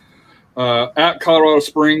 At Colorado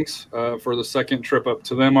Springs for the second trip up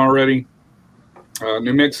to them already.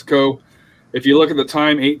 New Mexico, if you look at the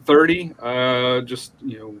time, 8:30. Just,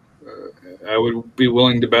 you know, I would be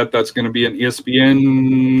willing to bet that's going to be an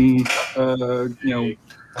ESPN,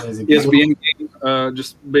 ESPN game,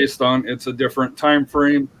 just based on it's a different time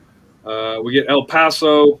frame. We get El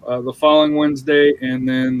Paso the following Wednesday, and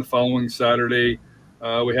then the following Saturday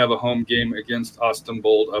we have a home game against Austin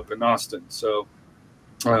Bold up in Austin. So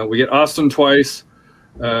we get Austin twice.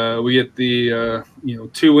 We get the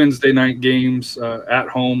 2 Wednesday night games at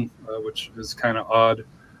home, which is kind of odd.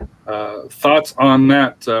 Thoughts on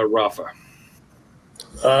that, Rafa?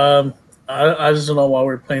 I just don't know why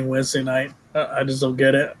we're playing Wednesday night. I just don't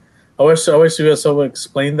get it. I wish you guys would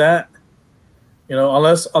explain that. You know,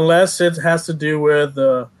 unless it has to do with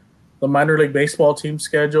the minor league baseball team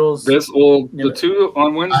schedules. The 2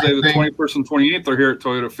 on Wednesday, the 21st and 28th are here at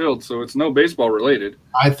Toyota Field, so it's no baseball related.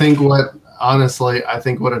 I think what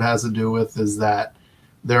it has to do with is that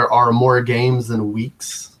there are more games than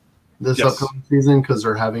weeks this upcoming season because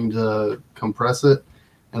they're having to compress it,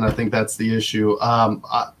 and I think that's the issue.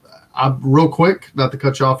 I'm real quick, not to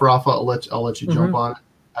cut you off, Rafa. I'll let you jump on it.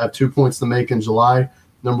 I have 2 points to make in July.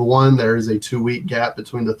 Number one, there is a 2-week gap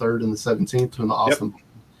between the 3rd and the 17th between the Austin.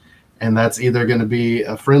 And that's either going to be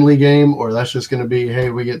a friendly game or that's just going to be,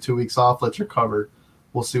 hey, we get 2 weeks off, let's recover.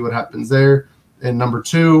 We'll see what happens there. And number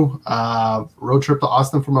 2, road trip to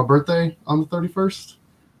Austin for my birthday on the 31st.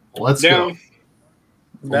 Let's go.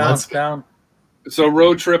 Down. So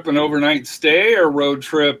road trip and overnight stay, or road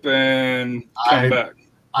trip and come back?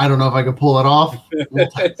 I don't know if I can pull it off.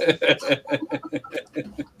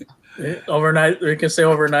 Overnight, we can say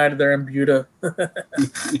overnight there in Buda.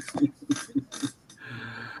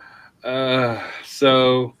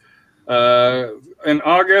 So in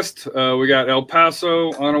August, we got El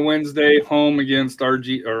Paso on a Wednesday, home against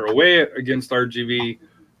away against RGV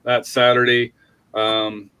that Saturday.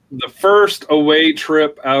 the first away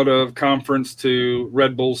trip out of conference to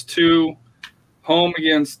Red Bulls 2, home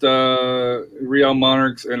against Real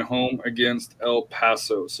Monarchs and home against El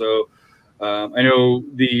Paso. So I know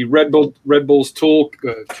the Red Bulls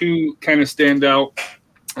 2 kind of stand out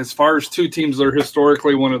as far as two teams that are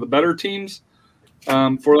historically one of the better teams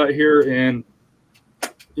for that here. And,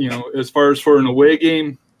 as far as for an away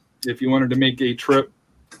game, if you wanted to make a trip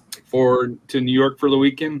to New York for the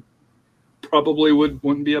weekend, probably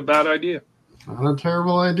wouldn't be a bad idea. Not a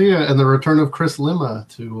terrible idea. And the return of Chris Lima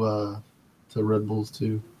to Red Bulls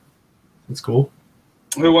too. That's cool.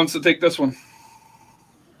 Who wants to take this one?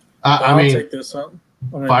 I'll take this one.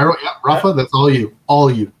 Viral, yeah, Rafa, that's all you. All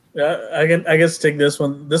you. Yeah, I guess take this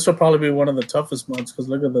one. This will probably be one of the toughest months because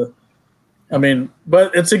look at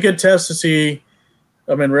but it's a good test to see.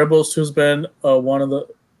 Red Bulls 2's been one of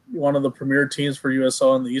the premier teams for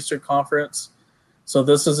USL in the Eastern Conference. So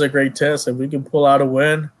this is a great test. If we can pull out a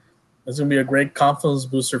win, it's going to be a great confidence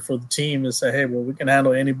booster for the team to say, hey, well, we can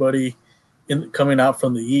handle anybody coming out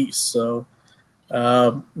from the East. So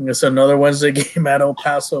it's another Wednesday game at El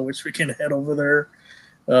Paso, which we can head over there.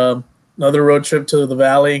 Another road trip to the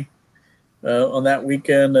Valley on that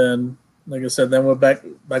weekend. And like I said, then we're back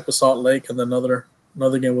with Salt Lake and then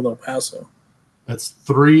another game with El Paso. That's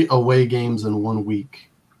 3 away games in 1 week.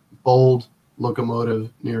 Bold,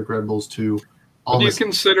 Locomotive, New York Red Bulls 2. Do you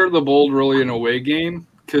consider the Bold really an away game?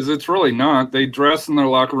 Because it's really not. They dress in their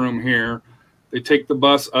locker room here. They take the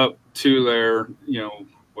bus up to their,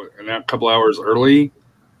 a couple hours early,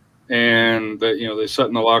 and they sit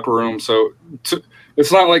in the locker room. So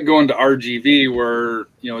it's not like going to RGV where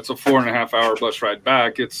it's a 4.5 hour bus ride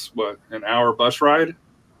back. It's an hour bus ride.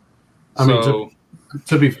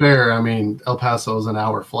 To be fair, El Paso is an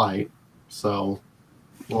hour flight, so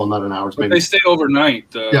not an hour. Maybe they stay overnight.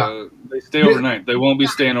 They stay overnight. They won't be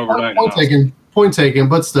staying overnight. Point taken.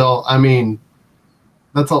 But still,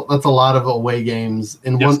 that's a lot of away games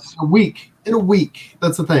in a week. In a week,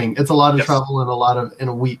 that's the thing. It's a lot of travel in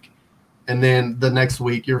a week, and then the next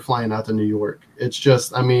week you're flying out to New York. It's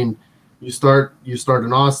just, you start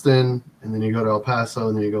in Austin, and then you go to El Paso,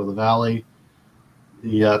 and then you go to the Valley,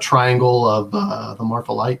 the triangle of the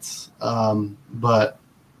Marfa Lights. But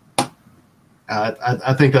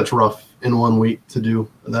I think that's rough in 1 week to do.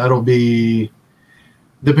 That'll be,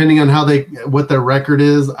 depending on what their record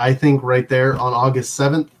is, I think right there on August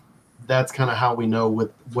 7th, that's kind of how we know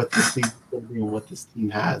what this team and what this team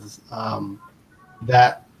has.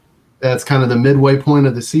 That's kind of the midway point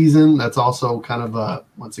of the season. That's also kind of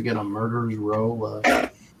once again a murderer's row, a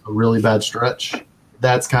really bad stretch.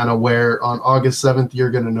 That's kind of where on August 7th you're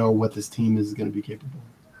going to know what this team is going to be capable of.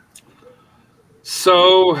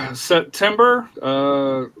 So September,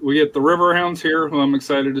 we get the Riverhounds here, who I'm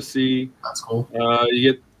excited to see. That's cool.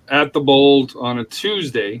 You get at the Bold on a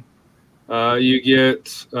Tuesday. You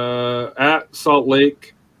get at Salt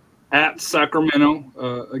Lake, at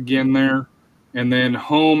Sacramento again there, and then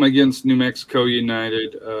home against New Mexico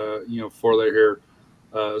United. For that here.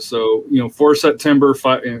 So for September,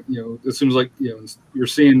 it seems like you're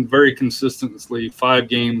seeing very consistently 5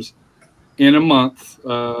 games in a month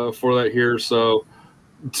for that here. So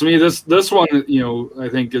to me, this one, I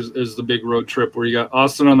think is the big road trip where you got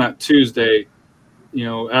Austin on that Tuesday.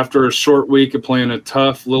 After a short week of playing a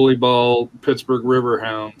tough Lily Ball Pittsburgh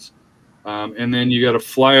Riverhounds, and then you got to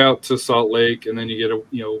fly out to Salt Lake, and then you get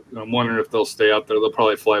I'm wondering if they'll stay out there. They'll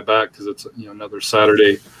probably fly back because it's another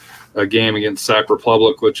Saturday game against Sac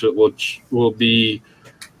Republic, which will be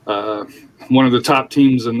one of the top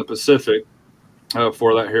teams in the Pacific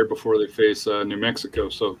for that here before they face New Mexico.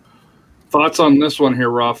 So thoughts on this one here,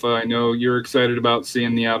 Rafa? I know you're excited about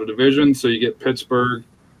seeing the out of division, so you get Pittsburgh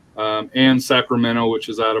and Sacramento, which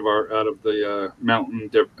is out of the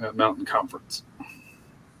Mountain Conference.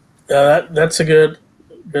 Yeah, that's a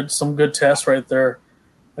some good tests right there.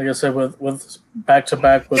 Like I said, with back to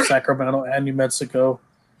back with Sacramento and New Mexico.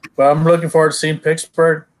 But I'm looking forward to seeing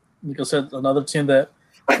Pittsburgh. Like I said, another team that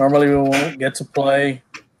normally we won't get to play.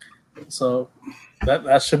 So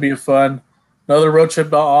that should be fun. Another road trip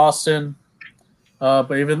to Austin.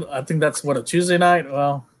 But even I think that's a Tuesday night.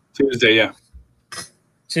 Well, Tuesday, yeah.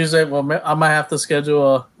 Tuesday. Well, I might have to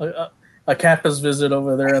schedule a campus visit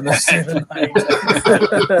over there on this night.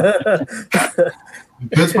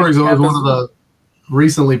 Pittsburgh's always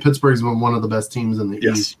recently Pittsburgh's been one of the best teams in the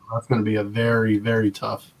East. That's going to be a very, very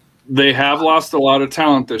tough. They have lost a lot of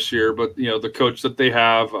talent this year, but the coach that they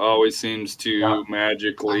have always seems to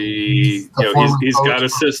magically, he's got a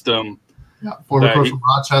system. Yeah, former coach from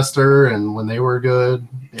Rochester, and when they were good,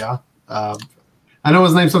 I know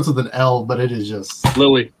his name starts with an L, but it is just Bob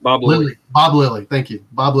Lilly. Bob Lilly. Thank you.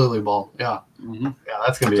 Bob Lilly ball. Yeah. Mm-hmm. Yeah,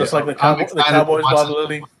 that's going to be Just like the I'm Cowboys, excited to watch Bob it.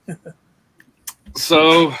 Lilly.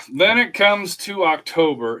 So then it comes to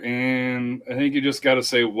October, and I think you just got to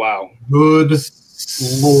say, wow. Good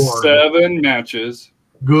Lord. 7 matches.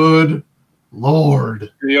 Good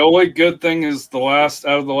Lord. The only good thing is out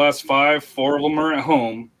of the last 5, 4 of them are at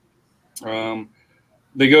home.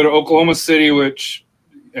 They go to Oklahoma City, which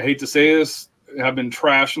I hate to say this, have been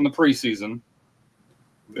trash in the preseason.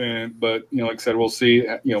 But like I said, we'll see.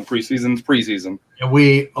 Preseason's preseason. And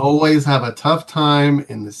we always have a tough time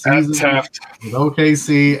in the season At Taft. with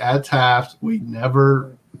OKC at Taft. We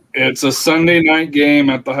never. It's a Sunday night game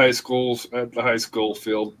at the high school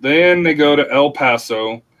field. Then they go to El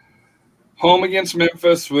Paso, home against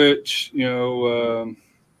Memphis, which they're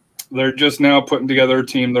just now putting together a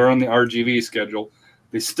team. They're on the RGV schedule.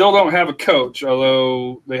 They still don't have a coach,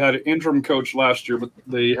 although they had an interim coach last year, but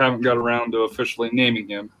they haven't got around to officially naming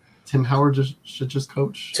him. Tim Howard should just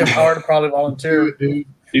coach. Tim Howard will probably volunteer.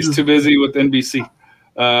 He's too busy with NBC.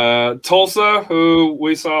 Tulsa, who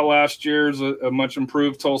we saw last year, is a much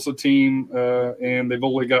improved Tulsa team, and they've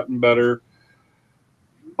only gotten better.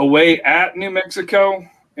 Away at New Mexico,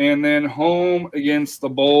 and then home against the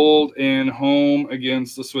Bold and home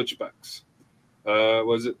against the Switchbacks.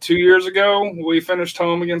 Was it 2 years ago we finished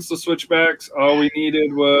home against the Switchbacks? All we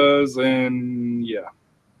needed was,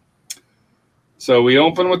 So we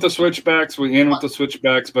open with the Switchbacks, we end with the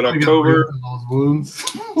Switchbacks, but October, those wounds.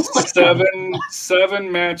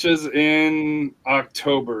 7 matches in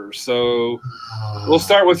October. So we'll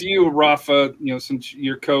start with you, Rafa. Since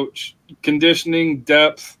you're coach, conditioning,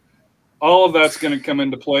 depth, all of that's going to come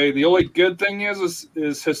into play. The only good thing is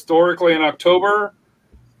historically in October,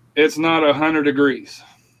 it's not 100 degrees.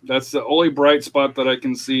 That's the only bright spot that I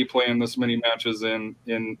can see playing this many matches in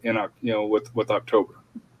with October.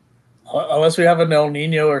 Unless we have an El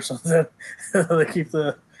Nino or something to keep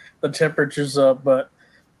the temperatures up, but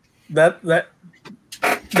that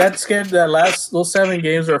schedule, those 7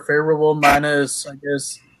 games are favorable. Minus, I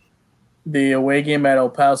guess, the away game at El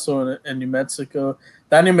Paso and New Mexico.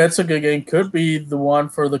 That New Mexico game could be the one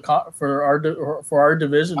for our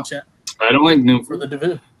division champ. I don't think for the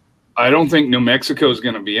division. I don't think New Mexico is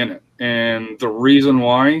going to be in it, and the reason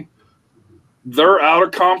why, they're out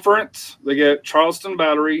of conference. They get Charleston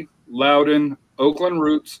Battery, Loudoun, Oakland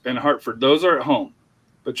Roots, and Hartford. Those are at home.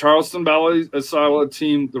 But Charleston Battery is a solid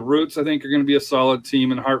team. The Roots, I think, are going to be a solid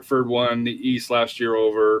team, and Hartford won the East last year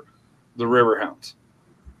over the Riverhounds.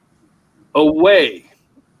 Away,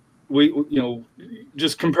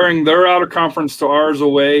 just comparing their out of conference to ours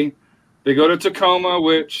away, they go to Tacoma,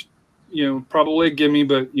 which, probably a gimme,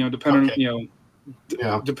 but, depending on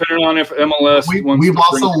if MLS we've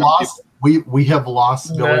also lost. We have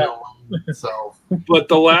lost going away. So, but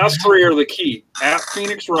the last 3 are the key: at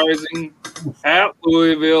Phoenix Rising, at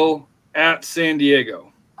Louisville, at San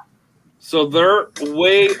Diego. So they're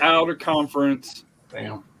way out of conference.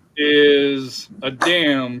 Damn. Is a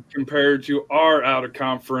damn compared to our out of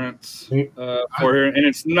conference for here, and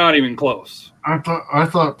it's not even close. I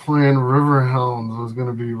thought playing Riverhounds was going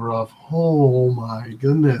to be rough. Oh my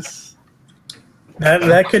goodness!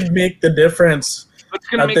 That could make the difference. It's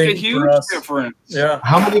going to make a huge difference. Yeah.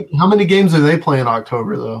 How many games do they play in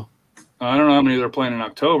October though? I don't know how many they're playing in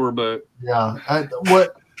October, but yeah, I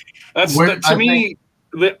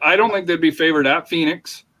don't think they'd be favored at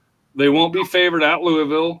Phoenix. They won't be favored at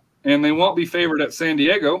Louisville, and they won't be favored at San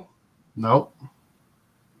Diego. Nope.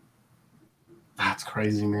 That's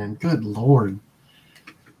crazy, man. Good Lord.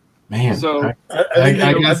 Man. So I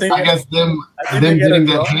guess them getting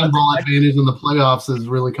that handball advantage in the playoffs is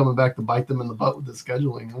really coming back to bite them in the butt with the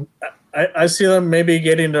scheduling, huh? I see them maybe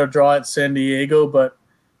getting a draw at San Diego, but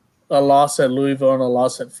a loss at Louisville and a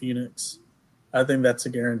loss at Phoenix. I think that's a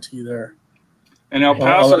guarantee there. And El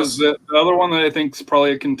Paso is the other one that I think is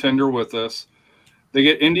probably a contender with us. They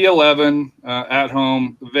get Indy 11 at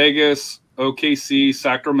home, Vegas, OKC,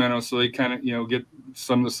 Sacramento, so they kind of get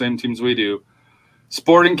some of the same teams we do.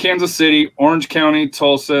 Sporting Kansas City, Orange County,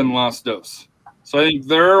 Tulsa, and Los Dos. So I think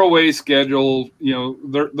their away schedule,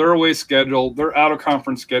 their away schedule, their out of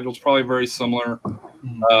conference schedule is probably very similar,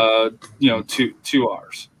 to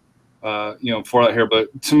ours, for that here.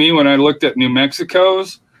 But to me, when I looked at New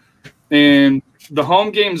Mexico's, and the home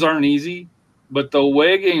games aren't easy, but the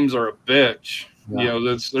away games are a bitch. Yeah.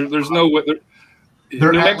 There's no way.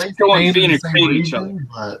 New Mexico and Phoenix hate each other.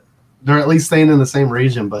 But they're at least staying in the same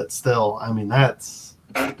region, but still, I mean, that's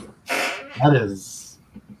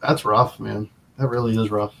rough, man. That really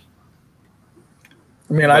is rough.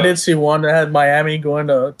 I mean, I did see one that had Miami going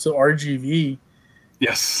to RGV.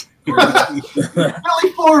 Yes.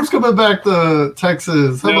 Billy Forbes coming back to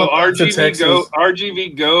Texas. How No, about that?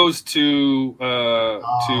 RGV goes to.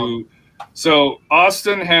 So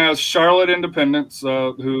Austin has Charlotte Independence,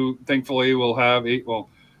 who thankfully will have eight. Well,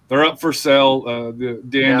 they're up for sale. Dan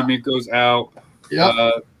D'Amico's out.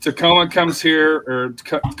 Yep. Tacoma comes here or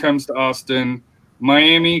comes to Austin.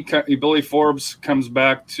 Miami, Billy Forbes comes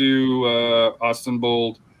back to Austin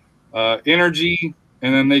Bold. Energy,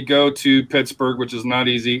 and then they go to Pittsburgh, which is not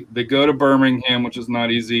easy. They go to Birmingham, which is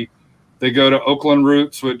not easy. They go to Oakland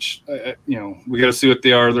Roots, which we got to see what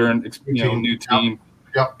they are. They're a new team.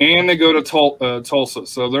 Yep. And they go to Tulsa.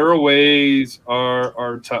 So their aways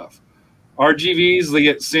are tough. RGVs, they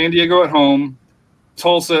get San Diego at home,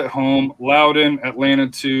 Tulsa at home, Loudoun, Atlanta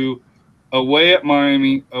 2, away at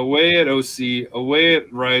Miami, away at OC, away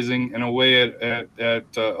at Rising, and away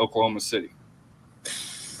at Oklahoma City.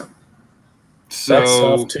 So that's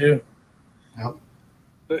tough too. Yep.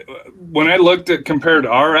 When I looked at compared to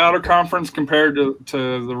our out of conference compared to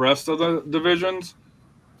the rest of the divisions,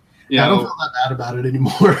 I don't feel that bad about it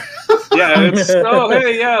anymore. Yeah, it's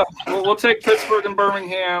we'll take Pittsburgh and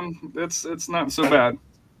Birmingham. It's not so bad.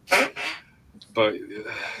 But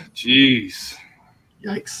geez.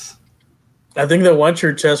 Yikes. I think the one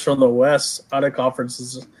true test from the West out of conference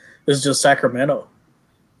is just Sacramento.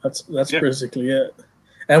 That's basically it.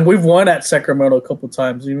 And we've won at Sacramento a couple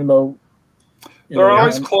times, even though they're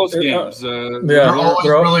always close games. They're always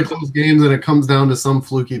really close games, and it comes down to some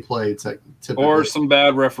fluky play, typically. Or some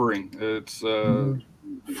bad refereeing. It's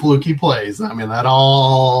fluky plays. I mean, that's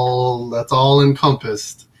all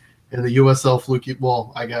encompassed in the USL fluky.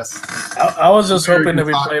 Well, I guess I was just hoping that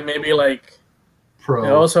we play maybe like pro.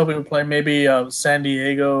 I was hoping we play maybe San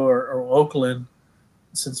Diego or Oakland,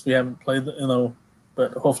 since we haven't played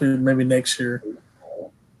but hopefully maybe next year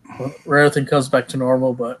where everything comes back to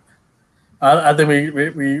normal. But I think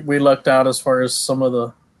we lucked out as far as some of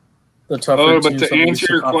the tougher teams. But to answer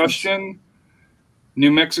your question,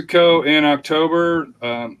 New Mexico in October,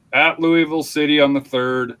 at Louisville City on the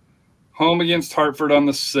 3rd, home against Hartford on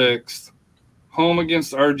the 6th, home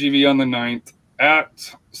against RGV on the 9th,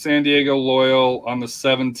 at San Diego Loyal on the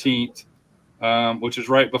 17th, which is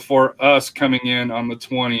right before us coming in on the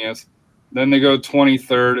 20th. Then they go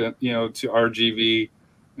 23rd, to RGV,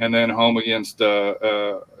 and then home against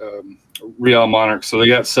Real Monarchs. So they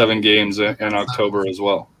got 7 games in October as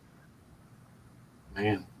well.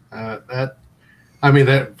 Man, that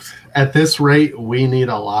at this rate, we need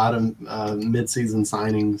a lot of mid-season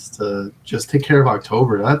signings to just take care of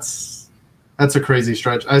October. That's a crazy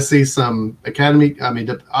stretch. I see some academy. I mean,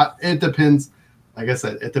 it depends. Like I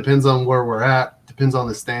said, it depends on where we're at. Depends on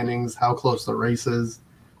the standings, how close the race is.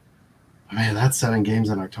 Man, that's 7 games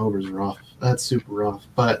in October is rough. That's super rough.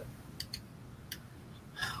 But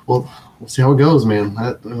we'll see how it goes, man.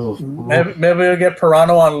 Maybe we'll get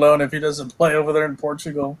Pirano on loan if he doesn't play over there in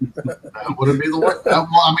Portugal. That wouldn't be the worst. Well,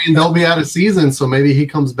 I mean, they'll be out of season, so maybe he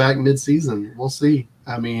comes back mid-season. We'll see.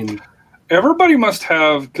 I mean, everybody must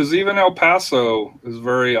have, because even El Paso is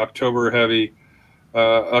very October heavy.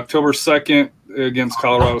 October 2nd against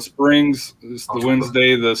Colorado Springs is the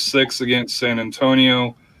Wednesday. The 6th against San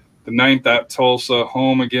Antonio. The 9th at Tulsa,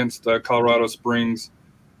 home against Colorado Springs,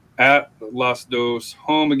 at Los Dos,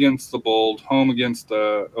 home against the Bold, home against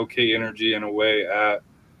OK Energy, and away at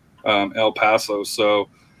El Paso. So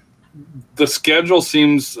the schedule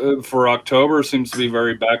seems for October seems to be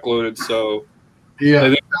very backloaded. So yeah, I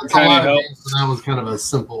think that's a lot of games. That was kind of a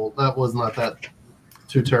simple. That was not that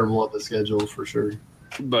too terrible of a schedule for sure.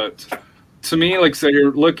 But to me, like I said,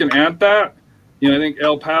 you're looking at that. I think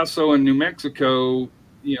El Paso and New Mexico,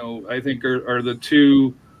 I think are the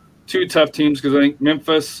two tough teams, because I think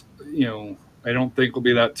Memphis, I don't think will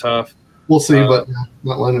be that tough. We'll see, but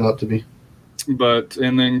not lining up to be. But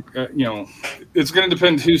and then it's going to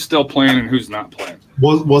depend who's still playing and who's not playing.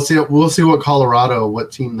 We'll see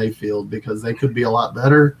what team they field, because they could be a lot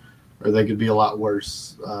better or they could be a lot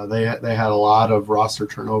worse. They had a lot of roster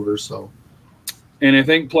turnovers, so. And I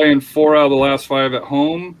think playing 4 out of the last 5 at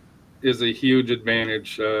home is a huge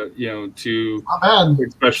advantage, to not bad,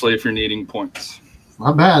 especially if you're needing points.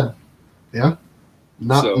 Not bad, yeah,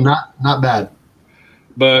 not bad.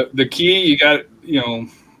 But the key, you got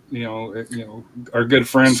our good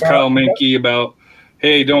friends Kyle Menke about,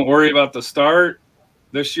 hey, don't worry about the start.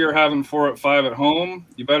 This year, having 4 at 5 at home,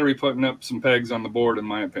 you better be putting up some pegs on the board, in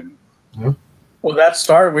my opinion. Yeah. Well, that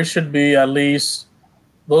start, we should be at least.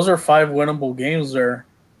 Those are 5 winnable games there,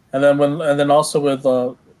 and then also with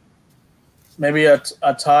maybe a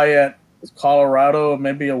tie at Colorado,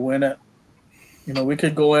 maybe a win at. We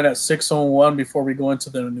could go in at 6-1 before we go into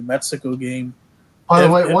the New Mexico game. By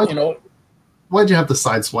the way, why'd you have to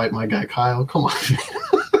sideswipe my guy Kyle? Come on.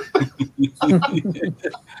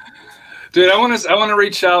 Dude, I want to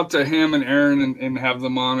reach out to him and Aaron and have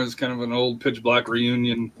them on as kind of an old Pitch Black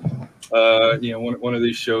reunion. One of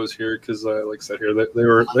these shows here because, like I said here, they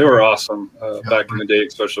were awesome back in the day,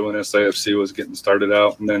 especially when SIFC was getting started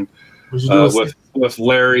out, and then with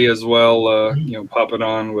Larry as well. Popping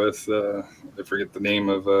on with I forget the name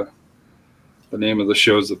of the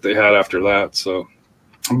shows that they had after that. So,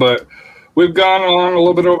 but we've gone on a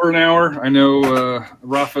little bit over an hour. I know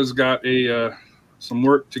Rafa's got some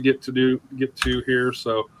work to get to here.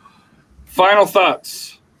 So, final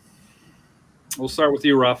thoughts. We'll start with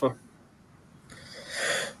you, Rafa.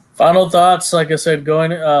 Final thoughts, like I said,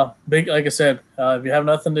 big. Like I said, if you have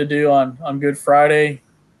nothing to do on Good Friday,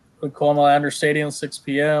 the Colma Lander Stadium, 6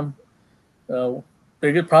 p.m. Probably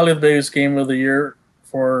the biggest game of the year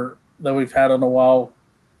that we've had in a while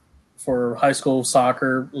for high school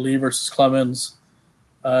soccer, Lee versus Clemens.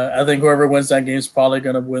 I think whoever wins that game is probably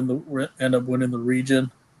going to end up winning the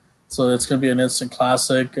region. So it's going to be an instant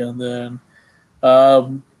classic. And then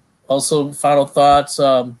also final thoughts.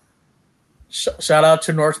 Shout out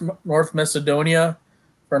to North Macedonia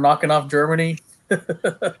for knocking off Germany.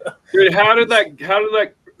 Dude, how did that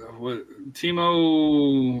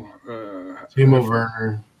Timo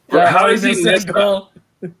Werner? Yeah, how does he miss goal?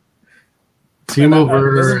 Timo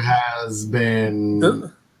Werner has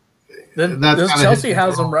been. Chelsea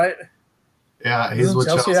has him, right? Yeah, he's Doesn't with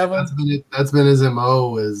Chelsea Chelsea. have him? That's been his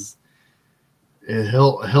MO.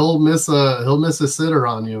 He'll miss a sitter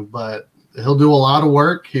on you, but he'll do a lot of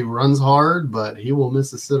work. He runs hard, but he will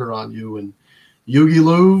miss a sitter on you. And Yugi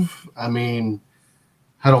Löw,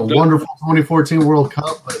 had a wonderful 2014 World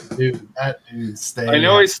Cup, but dude, that dude stayed. I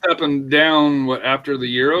know he's stepping down after the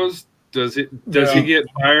Euros. Does he get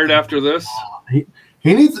fired after this? He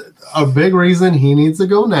needs a big reason he needs to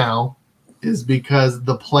go now is because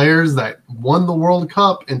the players that won the World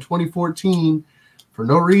Cup in 2014 for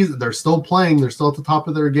no reason, they're still playing, they're still at the top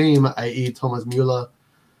of their game, i.e. Thomas Müller.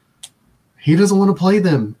 He doesn't want to play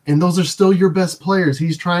them, and those are still your best players.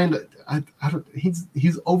 He's trying to he's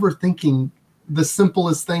overthinking the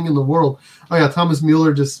simplest thing in the world. Oh yeah, Thomas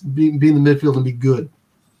Müller just be in the midfield and be good.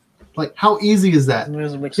 Like, how easy is that?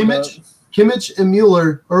 Kimmich and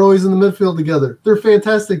Mueller are always in the midfield together. They're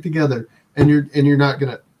fantastic together, and you're not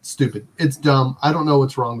gonna stupid. It's dumb. I don't know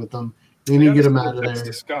what's wrong with them. You need to get them out of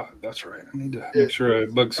there. Scott, that's right. I need to make sure I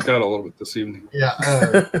bug Scott a little bit this evening. Yeah,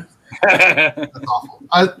 that's awful.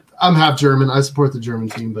 I'm half German. I support the German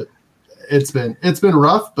team, but it's been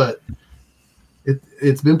rough. But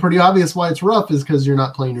it's been pretty obvious why it's rough is because you're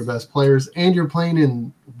not playing your best players and you're playing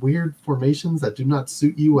in weird formations that do not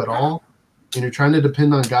suit you at all. And you're trying to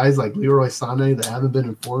depend on guys like Leroy Sané that haven't been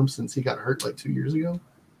in form since he got hurt like 2 years ago.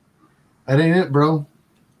 That ain't it, bro.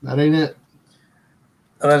 That ain't it.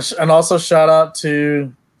 And also shout out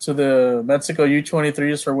to the Mexico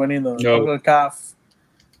U23s for winning the CONCACAF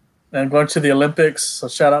and going to the Olympics. So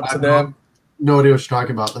shout out to them. No idea what you're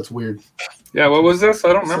talking about. That's weird. Yeah, what was this?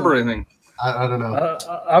 I don't remember anything. I don't know.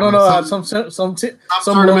 I don't know. Some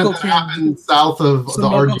local team happened south of the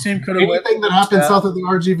RGV. Anything that happened south of the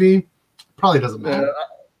RGV probably doesn't matter.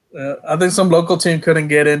 I think some local team couldn't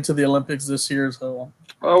get into the Olympics this year. So.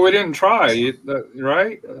 Oh, we didn't try,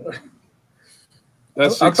 right?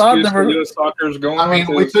 That's the I thought excuse for U.S. soccer's going.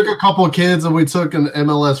 We took a couple of kids and we took an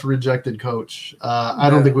MLS rejected coach. I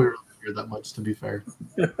don't think we really feared that much, to be fair.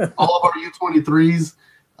 All of our U23s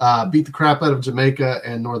beat the crap out of Jamaica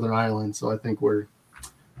and Northern Ireland, so I think we're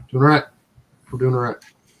doing all right. We're doing all right.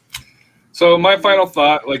 So my final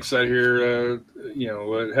thought, like I said here,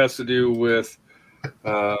 it has to do with,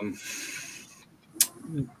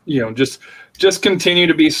 just continue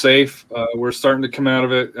to be safe. We're starting to come out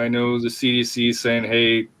of it. I know the CDC is saying,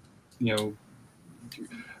 hey,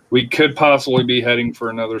 we could possibly be heading for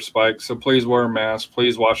another spike. So please wear a mask.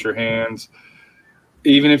 Please wash your hands.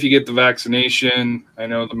 Even if you get the vaccination, I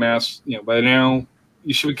know the mask, by now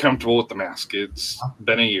you should be comfortable with the mask. It's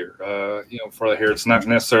been a year, for the hair. It's not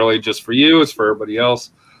necessarily just for you. It's for everybody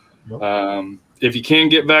else. Yep. If you can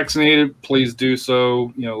get vaccinated, please do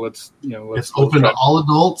so. Let's open to all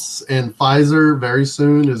adults, and Pfizer very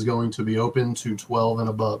soon is going to be open to 12 and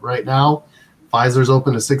above. Right now, Pfizer's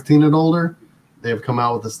open to 16 and older. They have come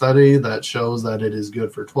out with a study that shows that it is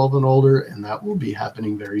good for 12 and older, and that will be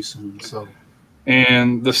happening very soon. So.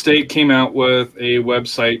 And the state came out with a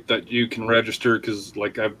website that you can register because,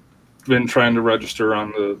 I've been trying to register on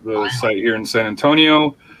the site here in San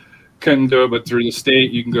Antonio. Couldn't do it, but through the state,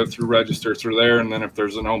 you can go through register through there. And then if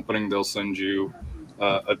there's an opening, they'll send you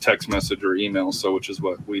a text message or email. So, which is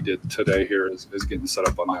what we did today here is getting set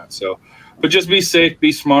up on that. So, but just be safe,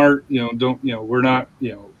 be smart. Don't we're not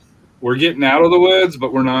we're getting out of the woods,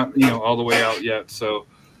 but we're not all the way out yet. So.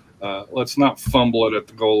 Let's not fumble it at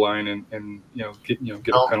the goal line and get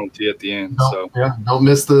a penalty at the end. Don't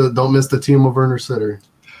miss the team of Werner Sitter.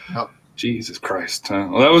 Yep. Jesus Christ!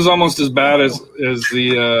 Well, that was almost as bad as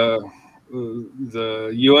the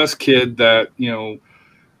U.S. kid that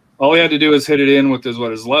all he had to do was hit it in with his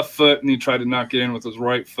left foot, and he tried to knock it in with his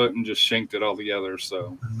right foot and just shanked it all together.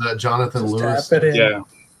 So Jonathan Lewis, yeah.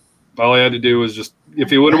 All he had to do was just if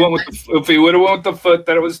he would have went with the foot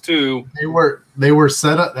that it was two. They were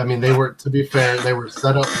set up. I mean, to be fair, they were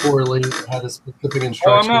set up poorly. Had a specific instruction.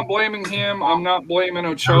 Well, I'm not blaming him. I'm not blaming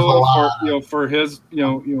Ochoa for his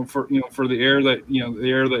for the error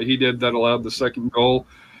that he did that allowed the second goal.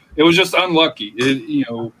 It was just unlucky.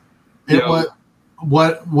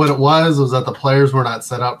 What it was that the players were not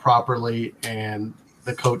set up properly, and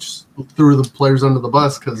the coach threw the players under the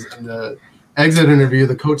bus because in the exit interview,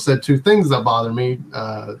 the coach said two things that bother me.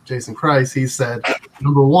 Jason Kreis, he said,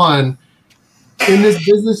 number one, in this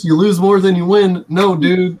business, you lose more than you win. No,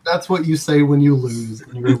 dude, that's what you say when you lose.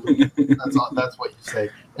 That's what you say.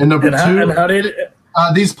 And number two, how did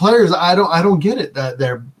these players? I don't get it. That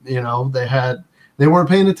they weren't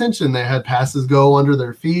paying attention. They had passes go under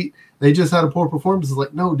their feet. They just had a poor performance. It's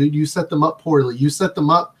like, no, dude, you set them up poorly. You set them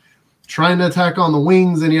up trying to attack on the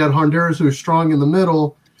wings, and you had Honduras who was strong in the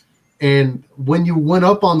middle. And when you went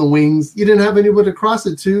up on the wings, you didn't have anybody to cross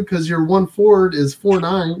it to because your one forward is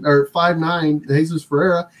 4'9" or 5'9", Jesus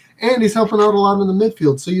Ferreira, and he's helping out a lot in the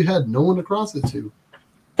midfield. So you had no one to cross it to.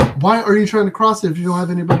 Why are you trying to cross it if you don't have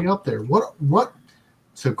anybody up there? What?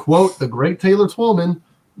 To quote the great Taylor Twellman,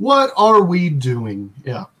 what are we doing?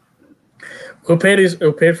 Yeah. Who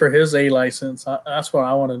paid for his A license? That's what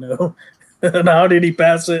I want to know. And how did he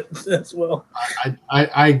pass it as well?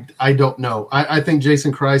 I don't know. I think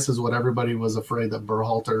Jason Kreis is what everybody was afraid that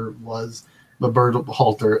Berhalter was, but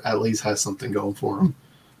Berhalter at least has something going for him.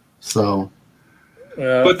 So,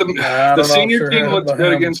 but the senior team looked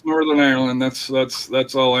good against Northern Ireland.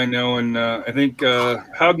 That's all I know. And I think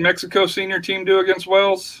how'd Mexico senior team do against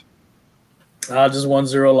Wales? Just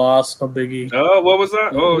 1-0 loss, no biggie. Oh, what was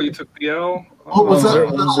that? Oh, you took the L. What was that?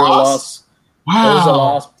 1-0 loss. Wow. That was a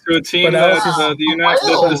loss. To a team that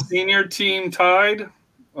the senior team tied.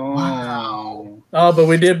 Oh. Wow. Oh, but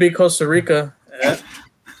we did beat Costa Rica.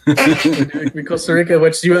 Costa Rica,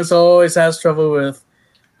 which U.S. always has trouble with.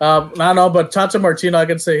 I know, but Tata Martino, I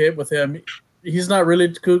can say hit with him. He's not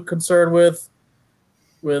really too concerned with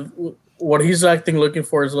what he's looking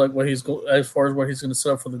for is like as far as what he's going to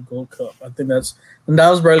set up for the Gold Cup. I think that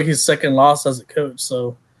was barely his second loss as a coach.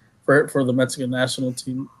 So for the Mexican national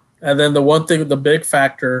team. And then the one thing, the big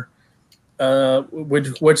factor,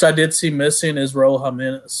 which I did see missing, is Raul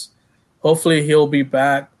Jimenez. Hopefully he'll be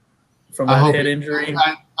back from that head injury.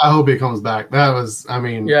 I hope he comes back. That guy's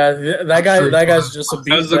just a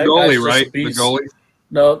beast. That's the goalie, right? The goalie.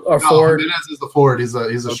 No, forward. Jimenez is the forward. He's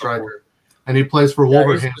a striker, and he plays for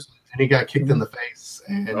Wolverhampton. And he got kicked in the face.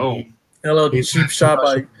 And cheap shot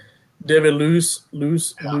by David Lutz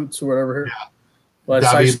or whatever. Yeah. But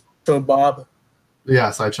Sideshow Bob.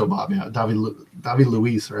 Yeah, Sideshow Bob. Yeah, David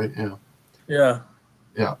Luiz, right? Yeah.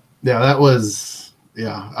 That was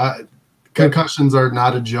concussions are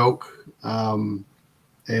not a joke. And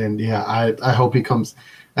I hope he comes.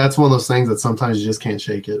 That's one of those things that sometimes you just can't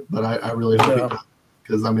shake it. But I really hope he does,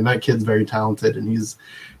 because that kid's very talented and he's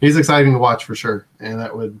exciting to watch for sure. And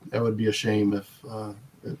that would be a shame if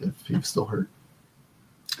he's still hurt.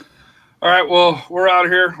 All right, well, we're out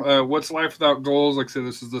of here. What's Life Without Goals? Like I said,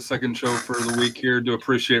 this is the second show for the week here. Do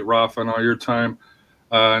appreciate, Rafa, and all your time.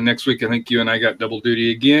 Next week, I think you and I got double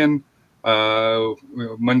duty again.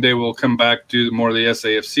 Monday, we'll come back, do more of the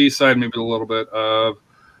SAFC side, maybe a little bit of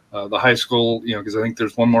the high school, because I think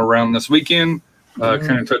there's one more round this weekend.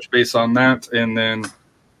 Kind of touch base on that. And then,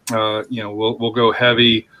 we'll go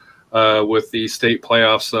heavy with the state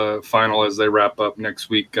playoffs final as they wrap up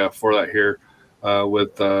next week for that here.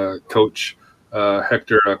 With Coach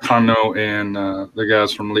Hector Cano and the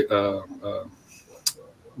guys from Lethal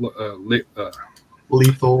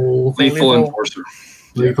Enforcer.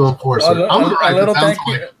 Lethal Enforcer. A little thank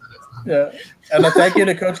you. Yeah, and a thank you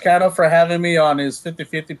to Coach Cano for having me on his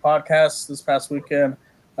 50/50 podcast this past weekend.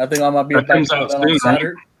 I think I might be back on Saturday.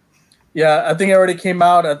 Right? Yeah, I think it already came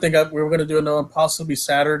out. I think we were going to do another possibly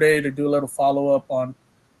Saturday to do a little follow up on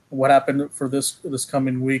what happened for this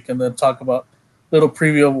coming week, and then talk about little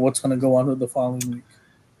preview of what's going to go on with the following week.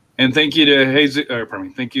 And thank you to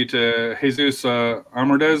Jesus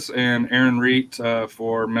Amardez and Aaron Reet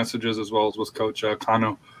for messages, as well as with Coach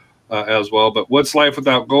Kano as well. But what's life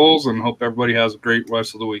without goals? And hope everybody has a great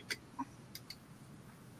rest of the week.